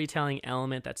storytelling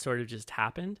element that sort of just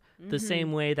happened. The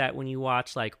same way that when you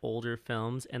watch like older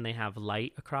films and they have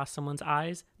light across someone's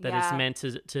eyes, that it's meant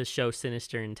to show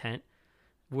sinister intent.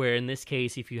 Where in this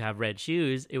case, if you have red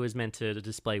shoes, it was meant to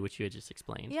display what you had just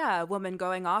explained. Yeah, a woman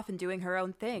going off and doing her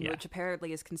own thing, which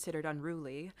apparently is considered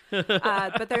unruly.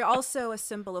 But they're also a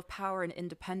symbol of power and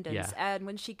independence. Yeah. And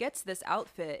when she gets this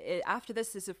outfit, after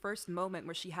this is the first moment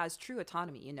where she has true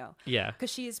autonomy, you know? Yeah. Because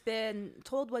she's been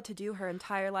told what to do her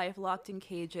entire life, locked in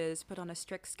cages, put on a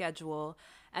strict schedule.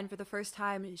 And for the first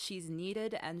time, she's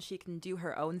needed and she can do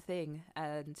her own thing.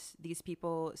 And these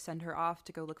people send her off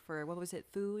to go look for, what was it,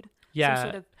 food? Yeah. Some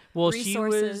sort of resources. She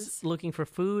was resources. looking for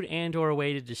food and or a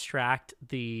way to distract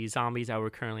the zombies that were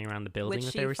currently around the building Which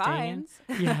that she they were staying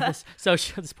in. finds. So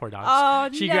this poor dog.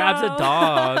 Oh, she no. grabs a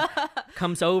dog,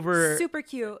 comes over. Super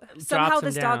cute. Somehow him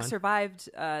this dog down. survived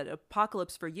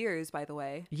apocalypse for years, by the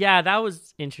way. Yeah, that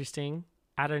was interesting.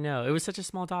 I don't know. It was such a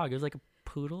small dog. It was like a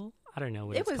poodle. I don't know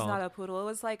what It it's was called. not a poodle. It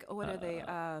was like, what are they?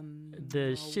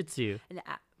 The Shih Tzu.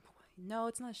 No,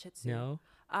 it's not a Shih Tzu. No.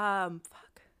 Fuck.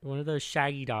 One of those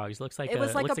shaggy dogs. Looks like It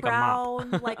was like looks a like brown, a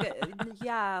mop.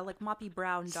 like moppy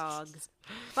brown dog.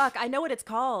 Fuck, I know what it's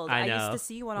called. I I know. used to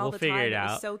see one all We'll the figure time. it It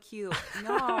was out. so cute.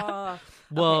 No.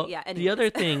 Well, Okay, yeah, the anyways. other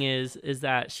thing is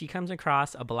that she comes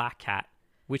across a black cat,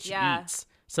 which she eats.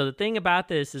 So the thing about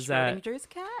this is Schrodinger's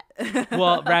cat?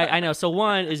 well, right, I know. So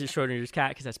one is a Schrodinger's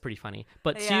cat because that's pretty funny.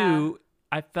 But two,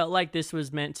 I felt like this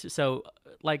was meant to. So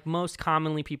like most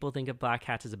commonly, people think of black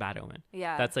cats as a bad omen.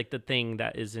 Yeah. That's like the thing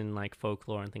that is in like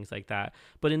folklore and things like that.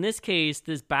 But in this case,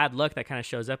 this bad luck that kind of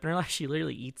shows up in her life, she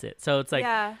literally eats it. So it's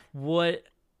like what.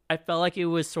 I felt like it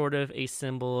was sort of a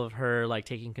symbol of her like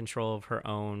taking control of her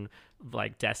own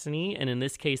like destiny, and in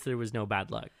this case there was no bad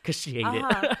luck because she ate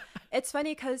it. It's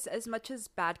funny because as much as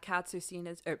black cats are seen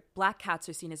as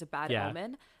a bad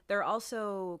omen, they're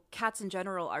also, cats in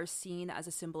general are seen as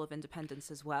a symbol of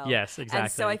independence as well. Yes, exactly.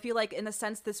 And so I feel like in a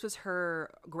sense this was her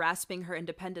grasping her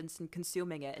independence and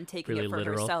consuming it and taking Really it for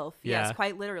literal. herself. Yeah. Yes,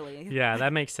 quite literally. Yeah,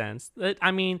 that makes sense.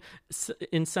 I mean,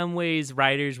 in some ways,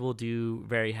 writers will do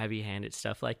very heavy-handed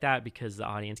stuff like that because the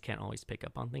audience can't always pick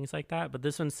up on things like that. But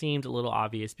this one seemed a little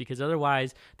obvious because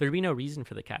otherwise there'd be no reason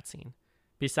for the cat scene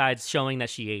besides showing that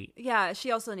she ate. Yeah,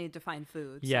 she also needed to find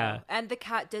food. Yeah. So. And the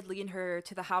cat did lead her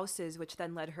to the houses, which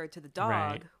then led her to the dog,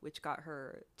 Right. which got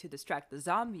her to distract the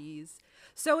zombies.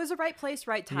 So it was a right place,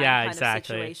 right time Yeah, kind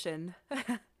exactly. of situation.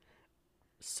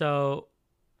 So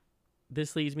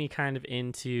this leads me kind of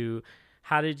into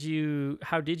how did you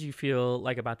feel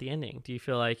like about the ending? Do you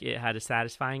feel like it had a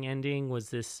satisfying ending? Was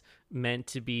this meant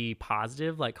to be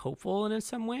positive, like hopeful in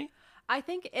some way? I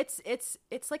think it's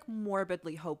like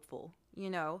morbidly hopeful.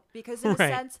 because in a Right.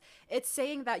 sense, it's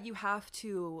saying that you have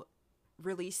to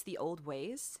release the old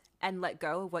ways and let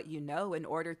go of what you know in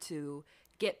order to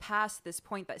get past this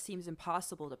point that seems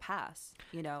impossible to pass.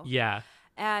 Yeah.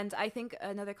 And I think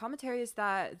another commentary is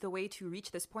that the way to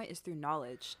reach this point is through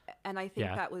knowledge. And I think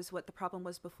Yeah. that was what the problem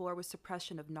was before, was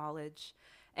suppression of knowledge.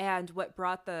 And what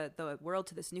brought the world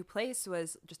to this new place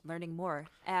was just learning more.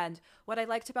 And what I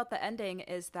liked about the ending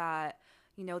is that,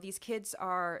 these kids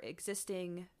are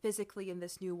existing physically in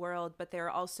this new world, but they're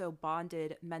also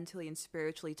bonded mentally and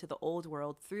spiritually to the old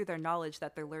world through their knowledge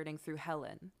that they're learning through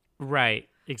Helen. Right.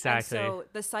 Exactly. And so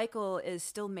the cycle is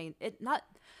still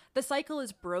the cycle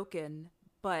is broken,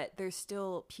 but there's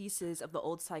still pieces of the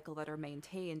old cycle that are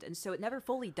maintained, and so it never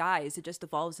fully dies. It just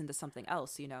evolves into something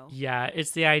else. Yeah, it's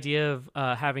the idea of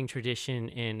having tradition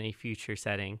in a future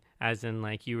setting, as in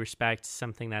like you respect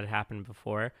something that had happened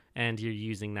before and you're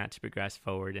using that to progress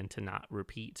forward and to not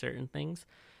repeat certain things.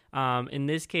 In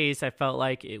this case, I felt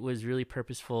like it was really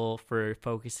purposeful for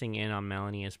focusing in on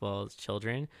Melanie as well as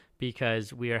children,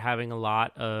 because we are having a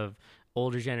lot of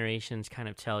older generations kind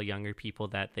of tell younger people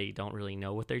that they don't really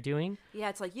know what they're doing. Yeah,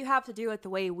 it's like, you have to do it the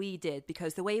way we did,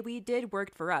 because the way we did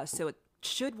worked for us, so it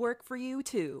should work for you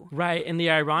too. Right, and the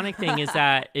ironic thing is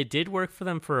that it did work for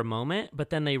them for a moment, but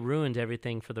then they ruined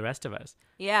everything for the rest of us.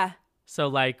 Yeah. So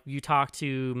like you talk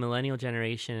to millennial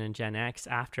generation and Gen X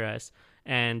after us,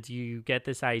 and you get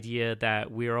this idea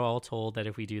that we're all told that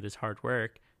if we do this hard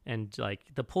work and like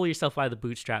the pull yourself by the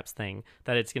bootstraps thing,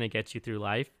 that it's going to get you through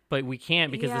life, but we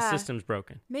can't because the system's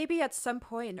broken. Maybe at some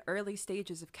point in early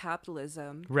stages of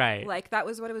capitalism, right, like that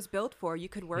was what it was built for. You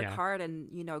could work hard and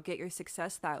get your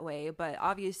success that way, but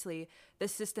obviously the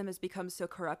system has become so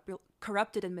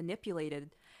corrupted and manipulated,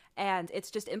 and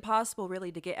it's just impossible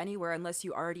really to get anywhere unless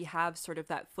you already have sort of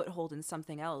that foothold in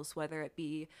something else, whether it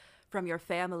be from your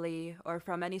family or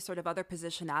from any sort of other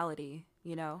positionality.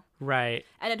 Right.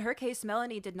 And in her case,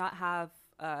 Melanie did not have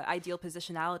ideal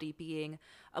positionality, being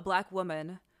a black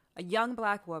woman, a young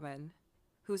black woman,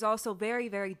 who's also very,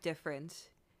 very different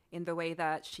in the way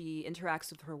that she interacts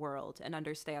with her world and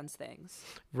understands things.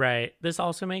 Right. This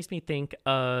also makes me think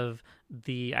of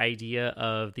the idea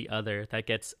of the other that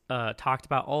gets talked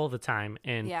about all the time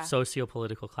in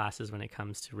sociopolitical classes when it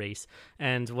comes to race.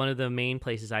 And one of the main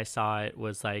places I saw it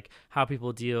was like how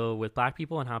people deal with black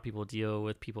people and how people deal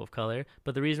with people of color.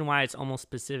 But the reason why it's almost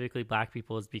specifically black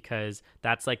people is because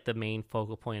that's like the main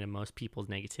focal point of most people's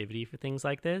negativity for things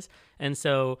like this. And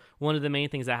so one of the main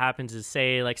things that happens is,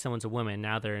 say like someone's a woman,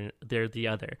 now they're the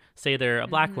other. Say they're a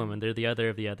black woman, they're the other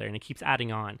of the other. And it keeps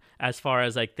adding on as far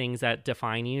as like things that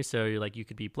define you. So you're like, you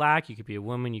could be black, you could be a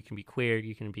woman, you can be queer,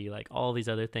 you can be like all these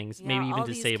other things, maybe even all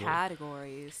disabled. These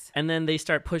categories. And then they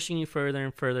start pushing you further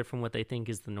and further from what they think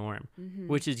is the norm,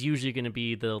 which is usually going to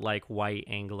be the like white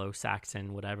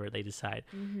Anglo-Saxon, whatever they decide.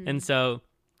 And so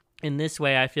in this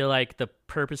way, I feel like the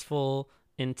purposeful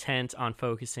intent on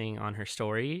focusing on her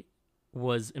story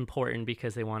was important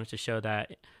because they wanted to show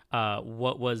that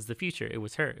what was the future. It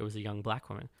was her. It was a young black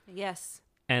woman. Yes.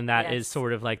 And that is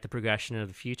sort of like the progression of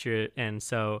the future. And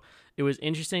so it was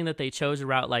interesting that they chose a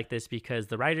route like this because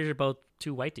the writers are both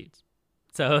two white dudes.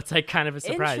 So it's like kind of a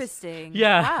surprise. Interesting.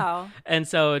 Yeah. Wow. And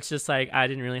so it's just like, I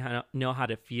didn't really know how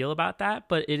to feel about that,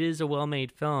 but it is a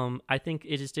well-made film. I think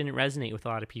it just didn't resonate with a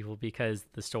lot of people because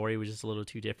the story was just a little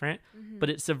too different, but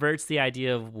it subverts the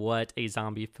idea of what a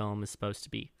zombie film is supposed to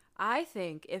be. I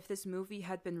think if this movie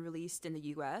had been released in the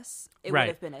US, it would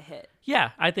have been a hit. Yeah,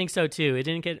 I think so too. It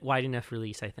didn't get wide enough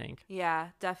release, I think. Yeah,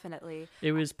 definitely.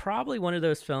 It was probably one of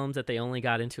those films that they only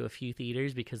got into a few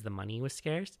theaters because the money was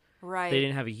scarce. Right. They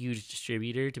didn't have a huge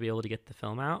distributor to be able to get the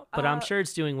film out, but I'm sure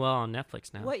it's doing well on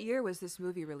Netflix now. What year was this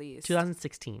movie released?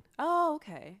 2016. Oh,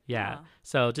 okay. Yeah. Oh.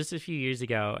 So just a few years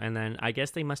ago, and then I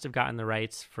guess they must have gotten the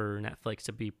rights for Netflix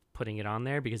to be putting it on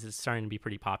there because it's starting to be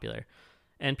pretty popular.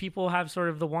 And people have sort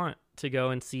of the want to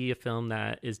go and see a film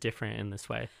that is different in this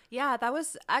way. Yeah, that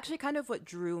was actually kind of what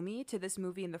drew me to this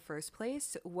movie in the first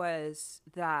place, was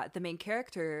that the main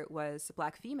character was a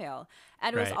black female.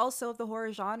 And it was also of the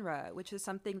horror genre, which is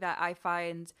something that I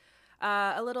find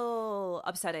a little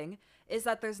upsetting, is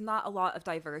that there's not a lot of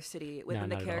diversity within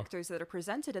the characters that are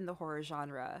presented in the horror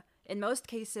genre. In most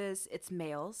cases, it's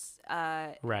males.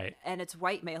 Right. And it's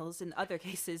white males in other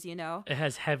cases, you know? It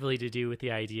has heavily to do with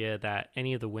the idea that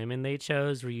any of the women they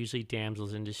chose were usually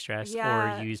damsels in distress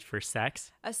or used for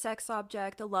sex. A sex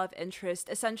object, a love interest,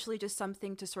 essentially just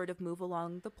something to sort of move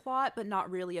along the plot, but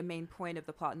not really a main point of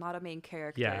the plot, not a main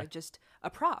character, just a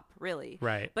prop, really.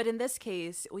 Right. But in this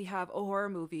case, we have a horror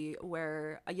movie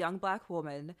where a young black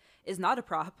woman is not a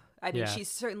prop. I mean, she's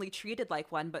certainly treated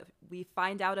like one, but we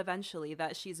find out eventually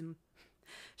that she's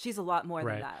She's a lot more than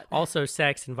Right. that. Also,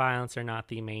 sex and violence are not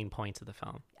the main points of the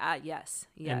film. Yes.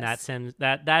 In that sense,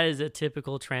 that is a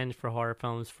typical trend for horror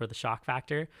films for the shock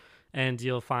factor. And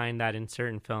you'll find that in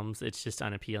certain films, it's just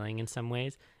unappealing in some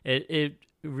ways. It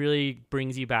really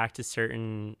brings you back to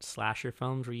certain slasher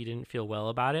films where you didn't feel well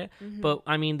about it. Mm-hmm. But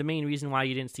I mean, the main reason why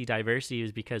you didn't see diversity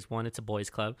is because, one, it's a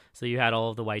boys' club, so you had all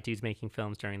of the white dudes making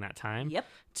films during that time. Yep.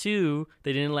 Two,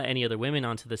 they didn't let any other women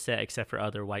onto the set except for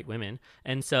other white women,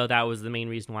 and so that was the main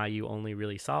reason why you only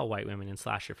really saw white women in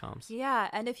slasher films. Yeah,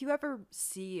 and if you ever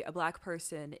see a black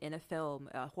person in a film,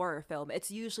 a horror film, it's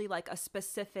usually like a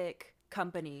specific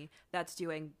company that's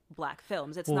doing black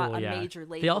films. It's not a major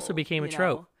label. They also became a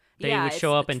trope. They would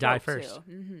show up and die first.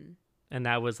 Mm-hmm. And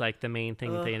that was like the main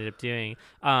thing that they ended up doing.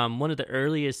 One of the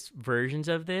earliest versions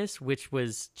of this, which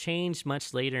was changed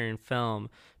much later in film,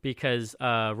 because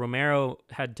Romero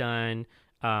had done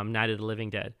Night of the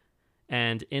Living Dead.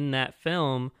 And in that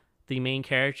film, the main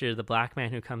character, the black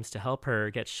man who comes to help her,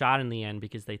 gets shot in the end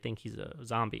because they think he's a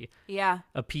zombie. Yeah.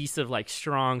 A piece of like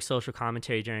strong social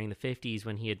commentary during the 50s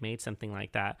when he had made something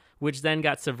like that, which then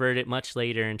got subverted much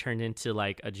later and turned into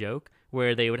like a joke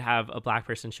where they would have a black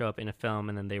person show up in a film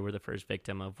and then they were the first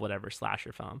victim of whatever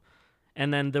slasher film.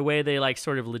 And then the way they like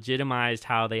sort of legitimized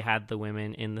how they had the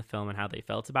women in the film and how they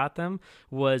felt about them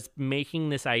was making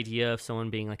this idea of someone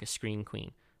being like a scream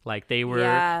queen. Like they were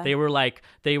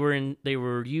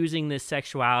using this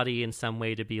sexuality in some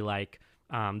way to be like,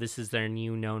 this is their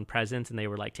new known presence, and they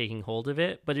were like taking hold of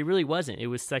it, but it really wasn't. It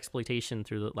was sexploitation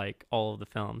through like all of the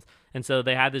films. And so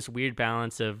they had this weird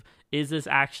balance of, is this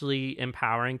actually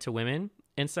empowering to women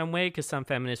in some way? Because some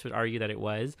feminists would argue that it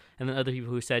was, and then other people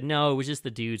who said no, it was just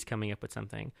the dudes coming up with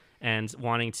something and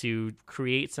wanting to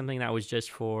create something that was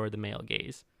just for the male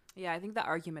gaze. Yeah, I think the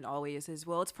argument always is,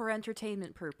 well, it's for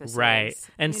entertainment purposes. Right.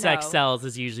 And sex sells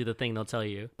is usually the thing they'll tell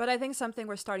you. But I think something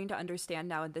we're starting to understand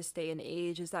now in this day and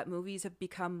age is that movies have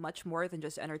become much more than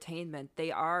just entertainment.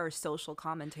 They are social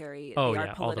commentary. They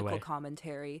are political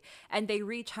commentary. And they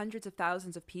reach hundreds of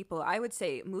thousands of people. I would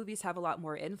say movies have a lot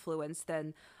more influence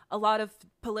than a lot of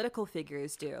political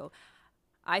figures do.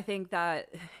 I think that,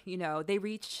 they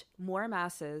reach more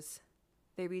masses.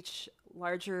 They reach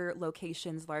larger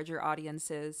locations, larger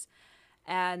audiences,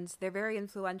 and they're very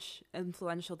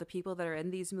influential. The people that are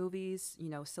in these movies,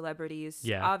 celebrities.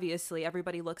 Yeah. Obviously,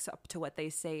 everybody looks up to what they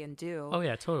say and do. Oh,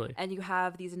 yeah, totally. And you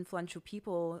have these influential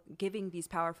people giving these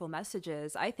powerful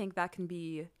messages. I think that can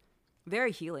be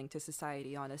very healing to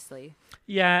society, honestly.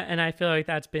 Yeah, and I feel like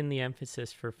that's been the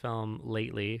emphasis for film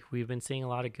lately. We've been seeing a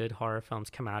lot of good horror films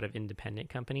come out of independent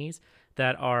companies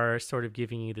that are sort of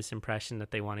giving you this impression that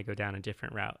they want to go down a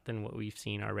different route than what we've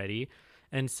seen already.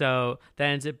 And so that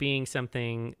ends up being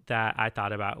something that I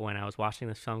thought about when I was watching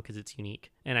this film because it's unique.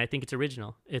 And I think it's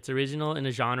original. It's original in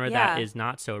a genre that is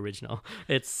not so original.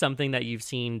 It's something that you've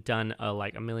seen done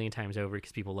like a million times over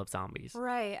because people love zombies.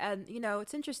 Right. And,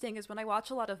 what's interesting is when I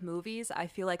watch a lot of movies, I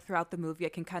feel like throughout the movie I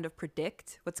can kind of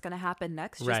predict what's going to happen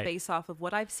next just based off of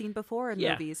what I've seen before in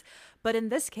movies. But in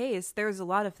this case, there's a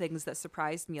lot of things that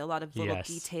surprised me, a lot of little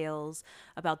details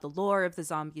about the lore of the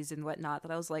zombies and whatnot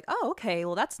that I was like, oh, okay,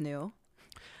 well, that's new.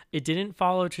 It didn't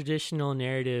follow traditional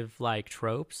narrative like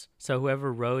tropes, so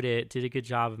whoever wrote it did a good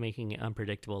job of making it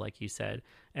unpredictable, like you said,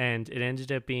 and it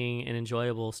ended up being an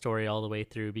enjoyable story all the way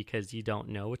through because you don't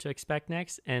know what to expect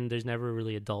next, and there's never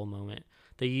really a dull moment.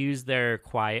 They use their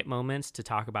quiet moments to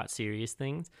talk about serious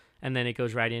things, and then it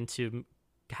goes right into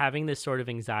having this sort of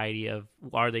anxiety of,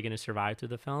 are they going to survive through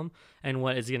the film, and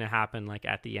what is going to happen like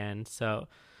at the end. So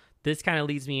this kind of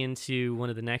leads me into one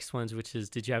of the next ones, which is,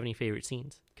 did you have any favorite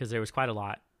scenes? Because there was quite a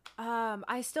lot.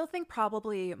 I still think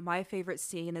probably my favorite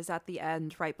scene is at the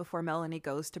end, right before Melanie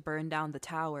goes to burn down the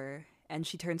tower, and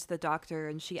she turns to the doctor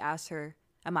and she asks her,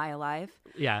 "Am I alive?"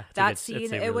 Yeah, that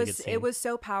scene, it was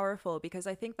so powerful because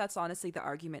I think that's honestly the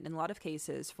argument in a lot of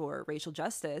cases for racial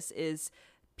justice is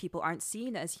people aren't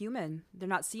seen as human. They're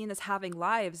not seen as having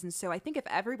lives, and so I think if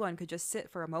everyone could just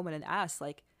sit for a moment and ask,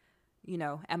 like,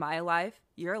 am I alive?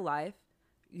 You're alive.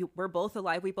 We're both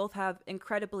alive. We both have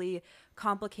incredibly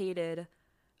complicated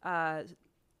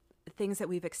things that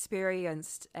we've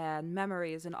experienced and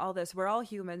memories and all this. We're all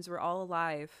humans. We're all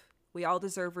alive. We all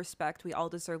deserve respect. We all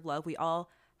deserve love. We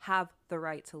all have the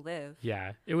right to live.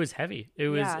 Yeah, it was heavy. It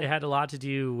had a lot to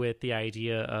do with the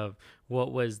idea of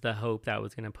what was the hope that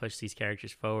was going to push these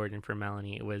characters forward. And for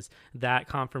Melanie, it was that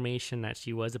confirmation that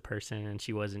she was a person and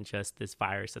she wasn't just this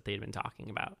virus that they'd been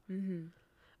talking about.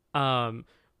 Mm-hmm.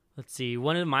 Let's see.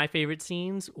 One of my favorite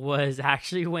scenes was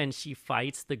actually when she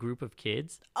fights the group of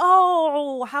kids.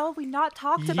 Oh, how have we not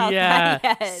talked about that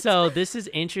yet? So this is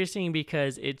interesting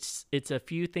because it's a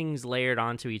few things layered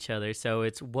onto each other. So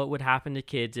it's what would happen to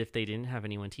kids if they didn't have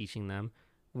anyone teaching them.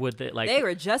 Would they they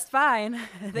were just fine.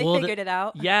 They figured it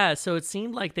out. Yeah, so it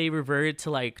seemed like they reverted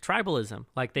to like tribalism.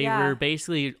 Like they were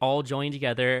basically all joined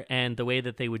together, and the way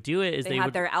that they would do it is they had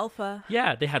would, their alpha.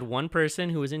 Yeah, they had one person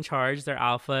who was in charge, their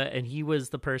alpha, and he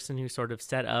was the person who sort of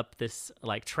set up this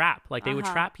like trap. Like they would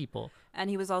trap people. And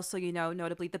he was also,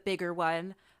 notably the bigger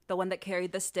one, the one that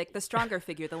carried the stick, the stronger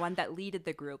figure, the one that leaded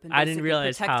the group and I didn't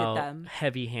realize how them.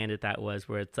 heavy-handed that was,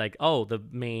 where it's like, oh, the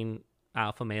main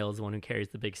alpha male is the one who carries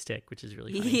the big stick, which is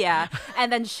really funny. Yeah,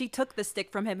 and then she took the stick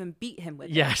from him and beat him with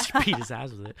it. Yeah, she beat his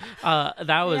ass with it.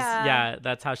 That was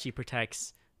that's how she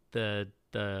protects the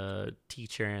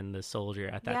teacher and the soldier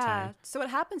at that time. So what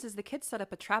happens is the kids set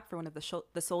up a trap for one of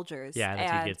the soldiers. Yeah,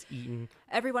 that he gets eaten.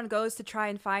 Everyone goes to try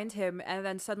and find him, and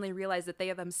then suddenly realize that they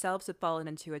themselves have fallen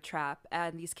into a trap.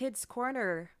 And these kids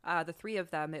corner the three of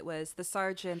them. It was the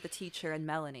sergeant, the teacher, and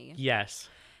Melanie. Yes.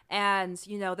 And,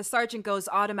 the sergeant goes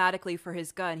automatically for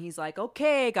his gun. He's like,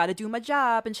 okay, gotta do my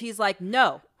job. And she's like,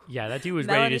 no. Yeah, that dude was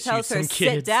Melanie ready to shoot some kids.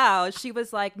 Sit down. She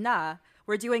was like, nah,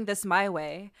 we're doing this my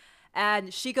way.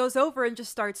 And she goes over and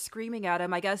just starts screaming at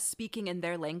him, I guess speaking in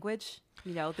their language,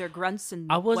 their grunts and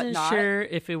I wasn't whatnot. sure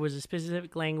if it was a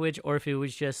specific language or if it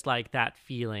was just like that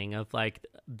feeling of like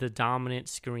the dominant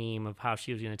scream of how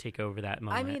she was going to take over that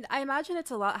moment. I mean, I imagine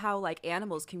it's a lot how like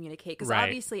animals communicate, because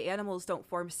obviously animals don't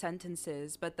form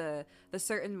sentences, but the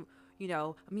certain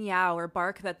meow or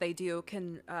bark that they do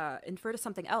can infer to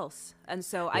something else. And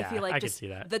so I feel like just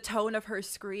the tone of her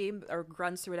scream or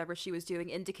grunts or whatever she was doing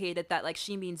indicated that like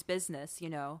she means business,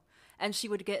 and she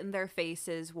would get in their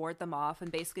faces, ward them off,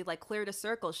 and basically like cleared a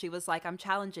circle. She was like, I'm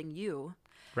challenging you.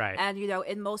 Right. And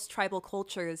in most tribal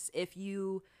cultures, if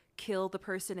you kill the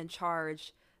person in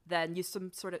charge, then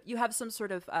you have some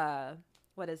sort of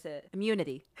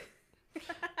immunity.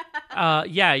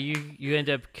 You end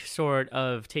up sort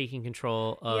of taking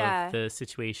control of the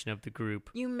situation of the group.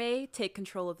 You may take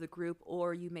control of the group,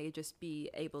 or you may just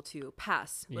be able to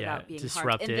pass without being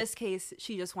disrupt harmed. In this case,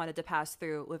 she just wanted to pass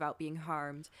through without being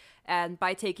harmed. And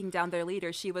by taking down their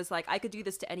leader, she was like, I could do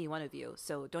this to any one of you,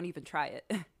 so don't even try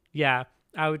it. Yeah.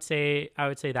 I would say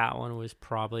that one was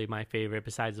probably my favorite,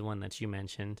 besides the one that you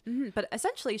mentioned. Mm-hmm. But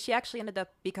essentially, she actually ended up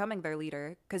becoming their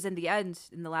leader, because in the end,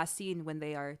 in the last scene, when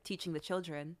they are teaching the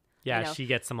children, she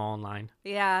gets them all in line.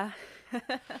 Yeah,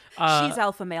 she's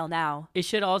alpha male now. It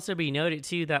should also be noted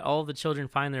too that all the children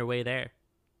find their way there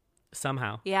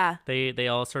somehow. Yeah, they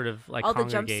all sort of like all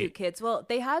congregate. The jumpsuit kids. Well,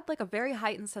 they had like a very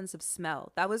heightened sense of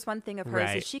smell. That was one thing of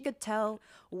hers. Is she could tell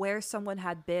where someone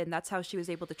had been. That's how she was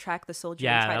able to track the soldier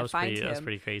and try to find him. That was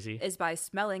pretty crazy. Is by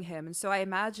smelling him. And so I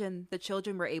imagine the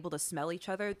children were able to smell each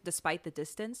other despite the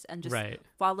distance and just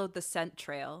followed the scent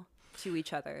trail to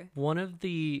each other. One of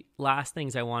the last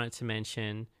things I wanted to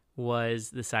mention was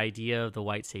this idea of the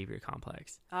white savior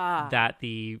complex that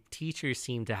the teachers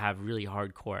seem to have really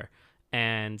hardcore,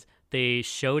 and they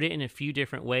showed it in a few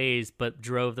different ways, but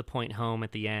drove the point home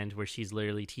at the end where she's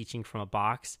literally teaching from a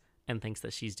box and thinks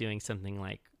that she's doing something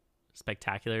like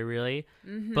spectacular, really.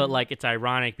 Mm-hmm. But like it's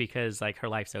ironic because like her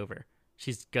life's over.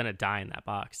 She's gonna die in that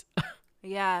box.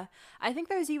 Yeah. I think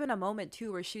there's even a moment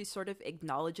too where she sort of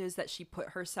acknowledges that she put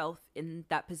herself in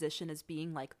that position as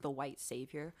being like the white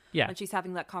savior. Yeah. When she's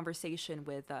having that conversation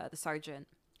with the sergeant.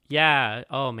 Yeah.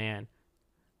 Oh man.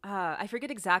 I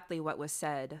forget exactly what was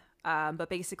said. But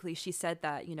basically she said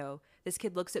that, this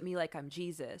kid looks at me like I'm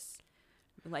Jesus.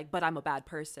 Like, but I'm a bad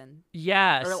person.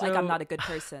 Yeah. Or like I'm not a good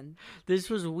person. This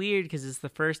was weird because it's the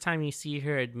first time you see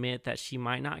her admit that she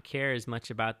might not care as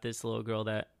much about this little girl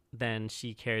than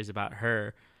she cares about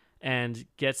her, and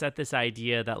gets at this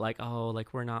idea that like, oh,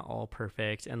 like we're not all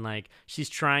perfect, and like she's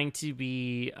trying to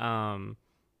be humble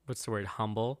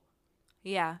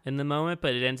in the moment,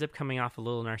 but it ends up coming off a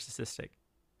little narcissistic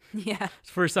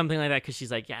for something like that, because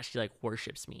she's like, she like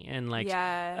worships me, and like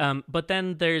but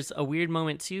then there's a weird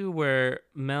moment too where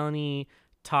Melanie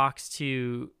talks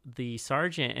to the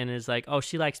sergeant and is like, oh,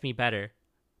 she likes me better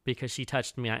because she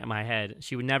touched me on my head,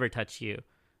 she would never touch you.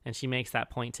 And she makes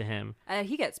that point to him. And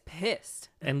he gets pissed.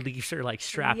 And leaves her like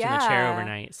strapped in a chair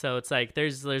overnight. So it's like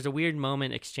there's a weird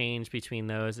moment exchange between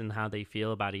those and how they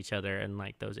feel about each other and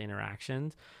like those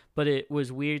interactions. But it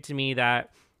was weird to me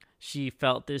that she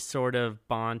felt this sort of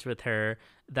bond with her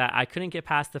that I couldn't get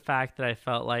past the fact that I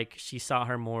felt like she saw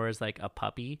her more as like a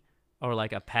puppy or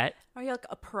like a pet. Or like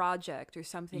a project or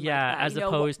something Yeah, like that. as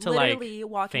opposed to like literally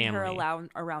walking her family.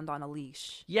 around on a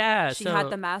leash. Yeah, She so had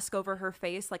the mask over her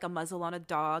face like a muzzle on a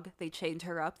dog. They chained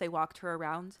her up. They walked her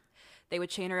around. They would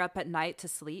chain her up at night to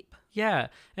sleep. yeah,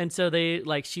 and so they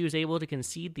like she was able to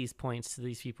concede these points to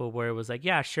these people where it was like,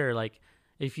 yeah, sure, like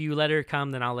if you let her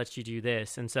come, then I'll let you do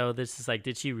this. And so this is like,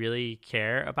 did she really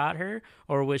care about her,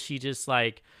 or was she just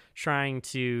like trying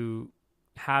to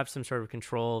have some sort of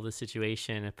control of the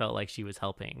situation and felt like she was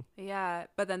helping? Yeah,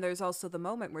 but then there's also the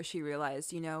moment where she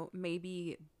realized,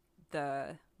 maybe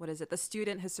the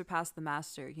student has surpassed the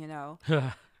master,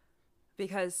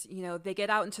 because, they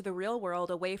get out into the real world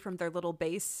away from their little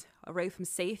base, away from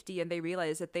safety, and they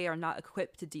realize that they are not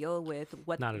equipped to deal with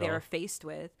what they're faced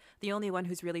with. The only one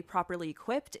who's really properly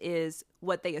equipped is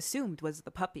what they assumed was the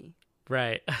puppy.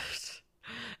 Right.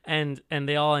 and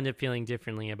they all end up feeling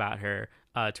differently about her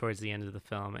towards the end of the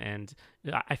film. And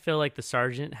I feel like the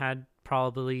sergeant had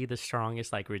probably the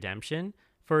strongest like redemption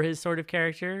for his sort of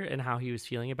character and how he was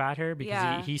feeling about her,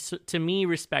 because he to me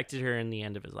respected her in the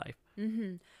end of his life.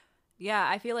 Mm-hmm. Yeah,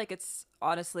 I feel like it's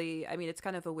honestly, I mean, it's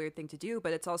kind of a weird thing to do,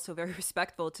 but it's also very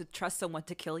respectful to trust someone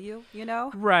to kill you,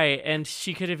 Right. And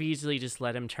she could have easily just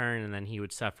let him turn and then he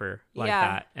would suffer like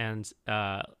that and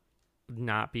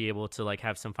not be able to like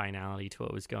have some finality to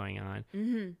what was going on.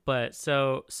 Mm-hmm. But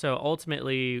so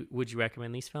ultimately, would you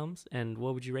recommend these films, and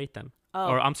what would you rate them? Oh.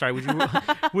 Or I'm sorry,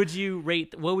 what would you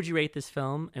rate this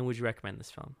film, and would you recommend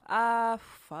this film?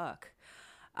 Fuck.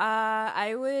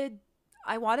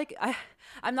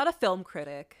 I'm not a film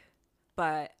critic,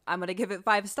 but I'm going to give it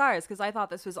 5 stars because I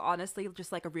thought this was honestly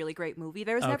just like a really great movie.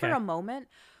 There was never a moment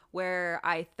where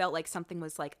I felt like something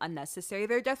was like unnecessary.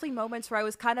 There are definitely moments where I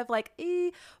was kind of like,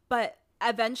 but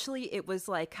eventually it was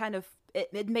like kind of,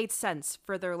 it made sense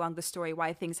further along the story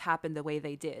why things happened the way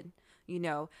they did.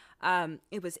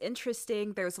 It was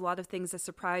interesting. There's a lot of things that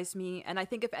surprised me. And I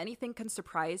think if anything can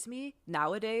surprise me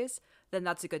nowadays, then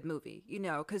that's a good movie,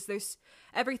 because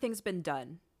everything's been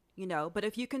done, but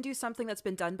if you can do something that's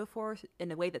been done before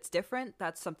in a way that's different,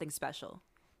 that's something special.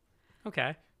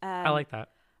 Okay. I like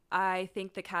that. I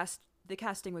think the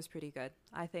casting was pretty good.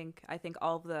 I think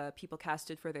all of the people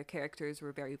casted for their characters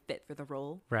were very fit for the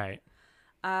role. Right.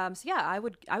 So yeah, I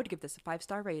would give this a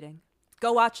 5-star rating.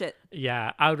 Go watch it.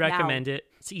 Yeah, I would recommend it.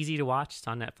 It's easy to watch. It's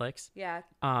on Netflix. Yeah.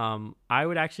 I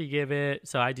would actually give it.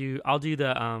 So I'll do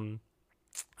the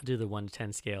 1 to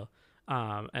 10 scale.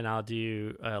 And I'll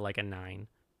do like a 9,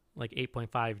 like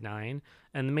 8.59.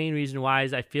 And the main reason why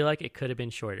is I feel like it could have been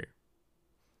shorter.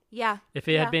 Yeah. If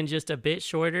it had been just a bit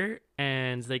shorter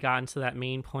and they got into that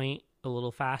main point a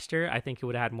little faster, I think it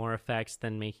would have had more effects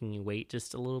than making you wait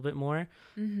just a little bit more.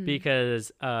 Mm-hmm.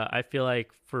 Because I feel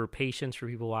like for patience for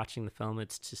people watching the film,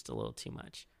 it's just a little too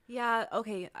much. Yeah,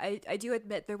 okay. I do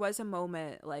admit there was a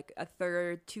moment, like a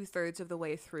third, 2/3 of the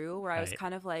way through, where I was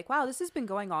kind of like, wow, this has been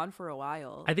going on for a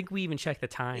while. I think we even checked the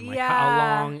time. Like,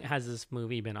 how long has this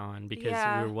movie been on? Because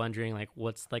we were wondering, like,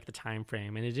 what's like the time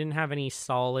frame? And it didn't have any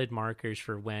solid markers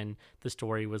for when the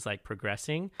story was like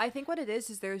progressing. I think what it is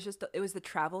it was the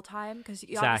travel time, because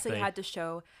you obviously had to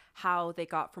show how they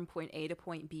got from point A to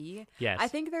point B. Yes. I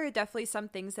think there are definitely some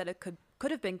things that it could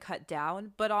have been cut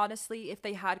down, but honestly, if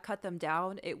they had cut them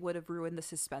down, it would have ruined the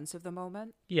suspense of the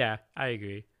moment. Yeah, I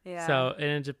agree. Yeah. So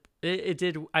it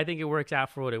did. I think it worked out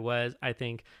for what it was. I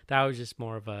think that was just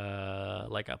more of a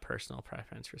personal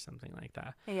preference for something like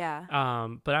that. Yeah.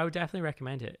 But I would definitely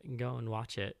recommend it and go and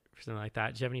watch it for something like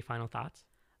that. Do you have any final thoughts?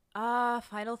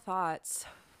 Final thoughts.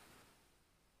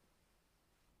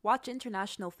 Watch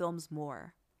international films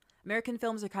more. American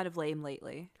films are kind of lame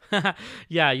lately.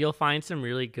 Yeah, you'll find some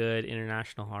really good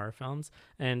international horror films,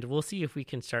 and we'll see if we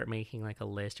can start making like a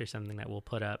list or something that we'll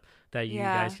put up that you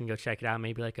guys can go check it out.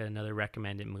 Maybe like another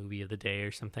recommended movie of the day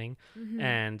or something. Mm-hmm.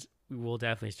 And we'll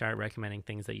definitely start recommending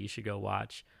things that you should go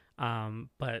watch.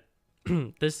 But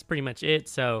this is pretty much it.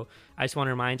 So I just want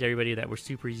to remind everybody that we're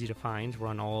super easy to find. We're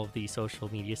on all of the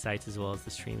social media sites as well as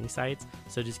the streaming sites.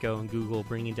 So just go and Google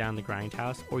Bringing Down the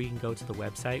Grindhouse, or you can go to the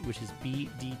website, which is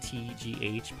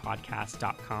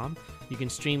bdtghpodcast.com. You can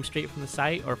stream straight from the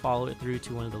site or follow it through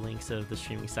to one of the links of the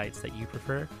streaming sites that you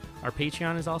prefer. Our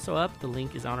Patreon is also up. The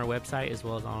link is on our website as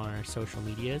well as on our social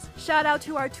medias. Shout out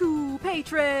to our 2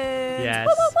 patrons! Yes.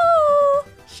 Woo, woo, woo!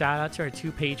 Shout out to our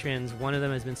 2 patrons. One of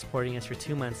them has been supporting us for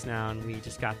 2 months now, and we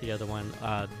just got the other one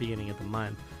the beginning of the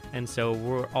month. And so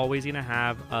we're always going to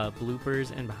have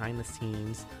bloopers and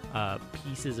behind-the-scenes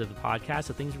pieces of the podcast,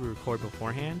 so things we record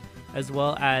beforehand, as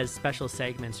well as special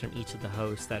segments from each of the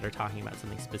hosts that are talking about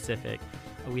something specific.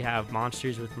 We have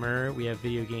monsters with Murr. We have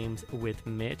video games with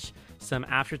Mitch. Some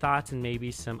afterthoughts and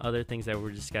maybe some other things that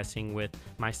we're discussing with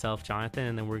myself, Jonathan,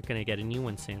 and then we're going to get a new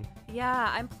one soon.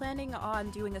 Yeah, I'm planning on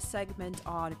doing a segment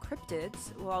on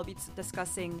cryptids. Well, I'll be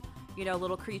discussing,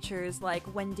 little creatures like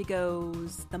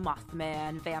Wendigos, the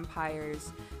Mothman,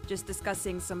 vampires, just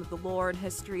discussing some of the lore and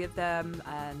history of them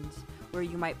and where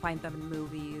you might find them in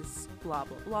movies, blah,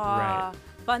 blah, blah. Right.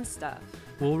 Fun stuff.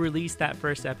 We'll release that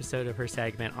first episode of her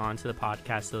segment onto the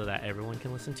podcast so that everyone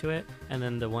can listen to it. And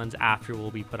then the ones after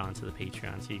will be put onto the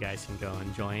Patreon so you guys can go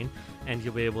and join. And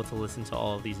you'll be able to listen to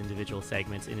all of these individual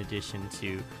segments in addition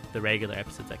to the regular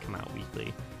episodes that come out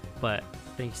weekly. But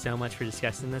thank you so much for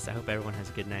discussing this. I hope everyone has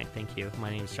a good night. Thank you.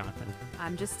 My name is Jonathan.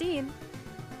 I'm Justine.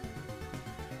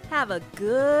 Have a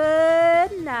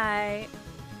good night.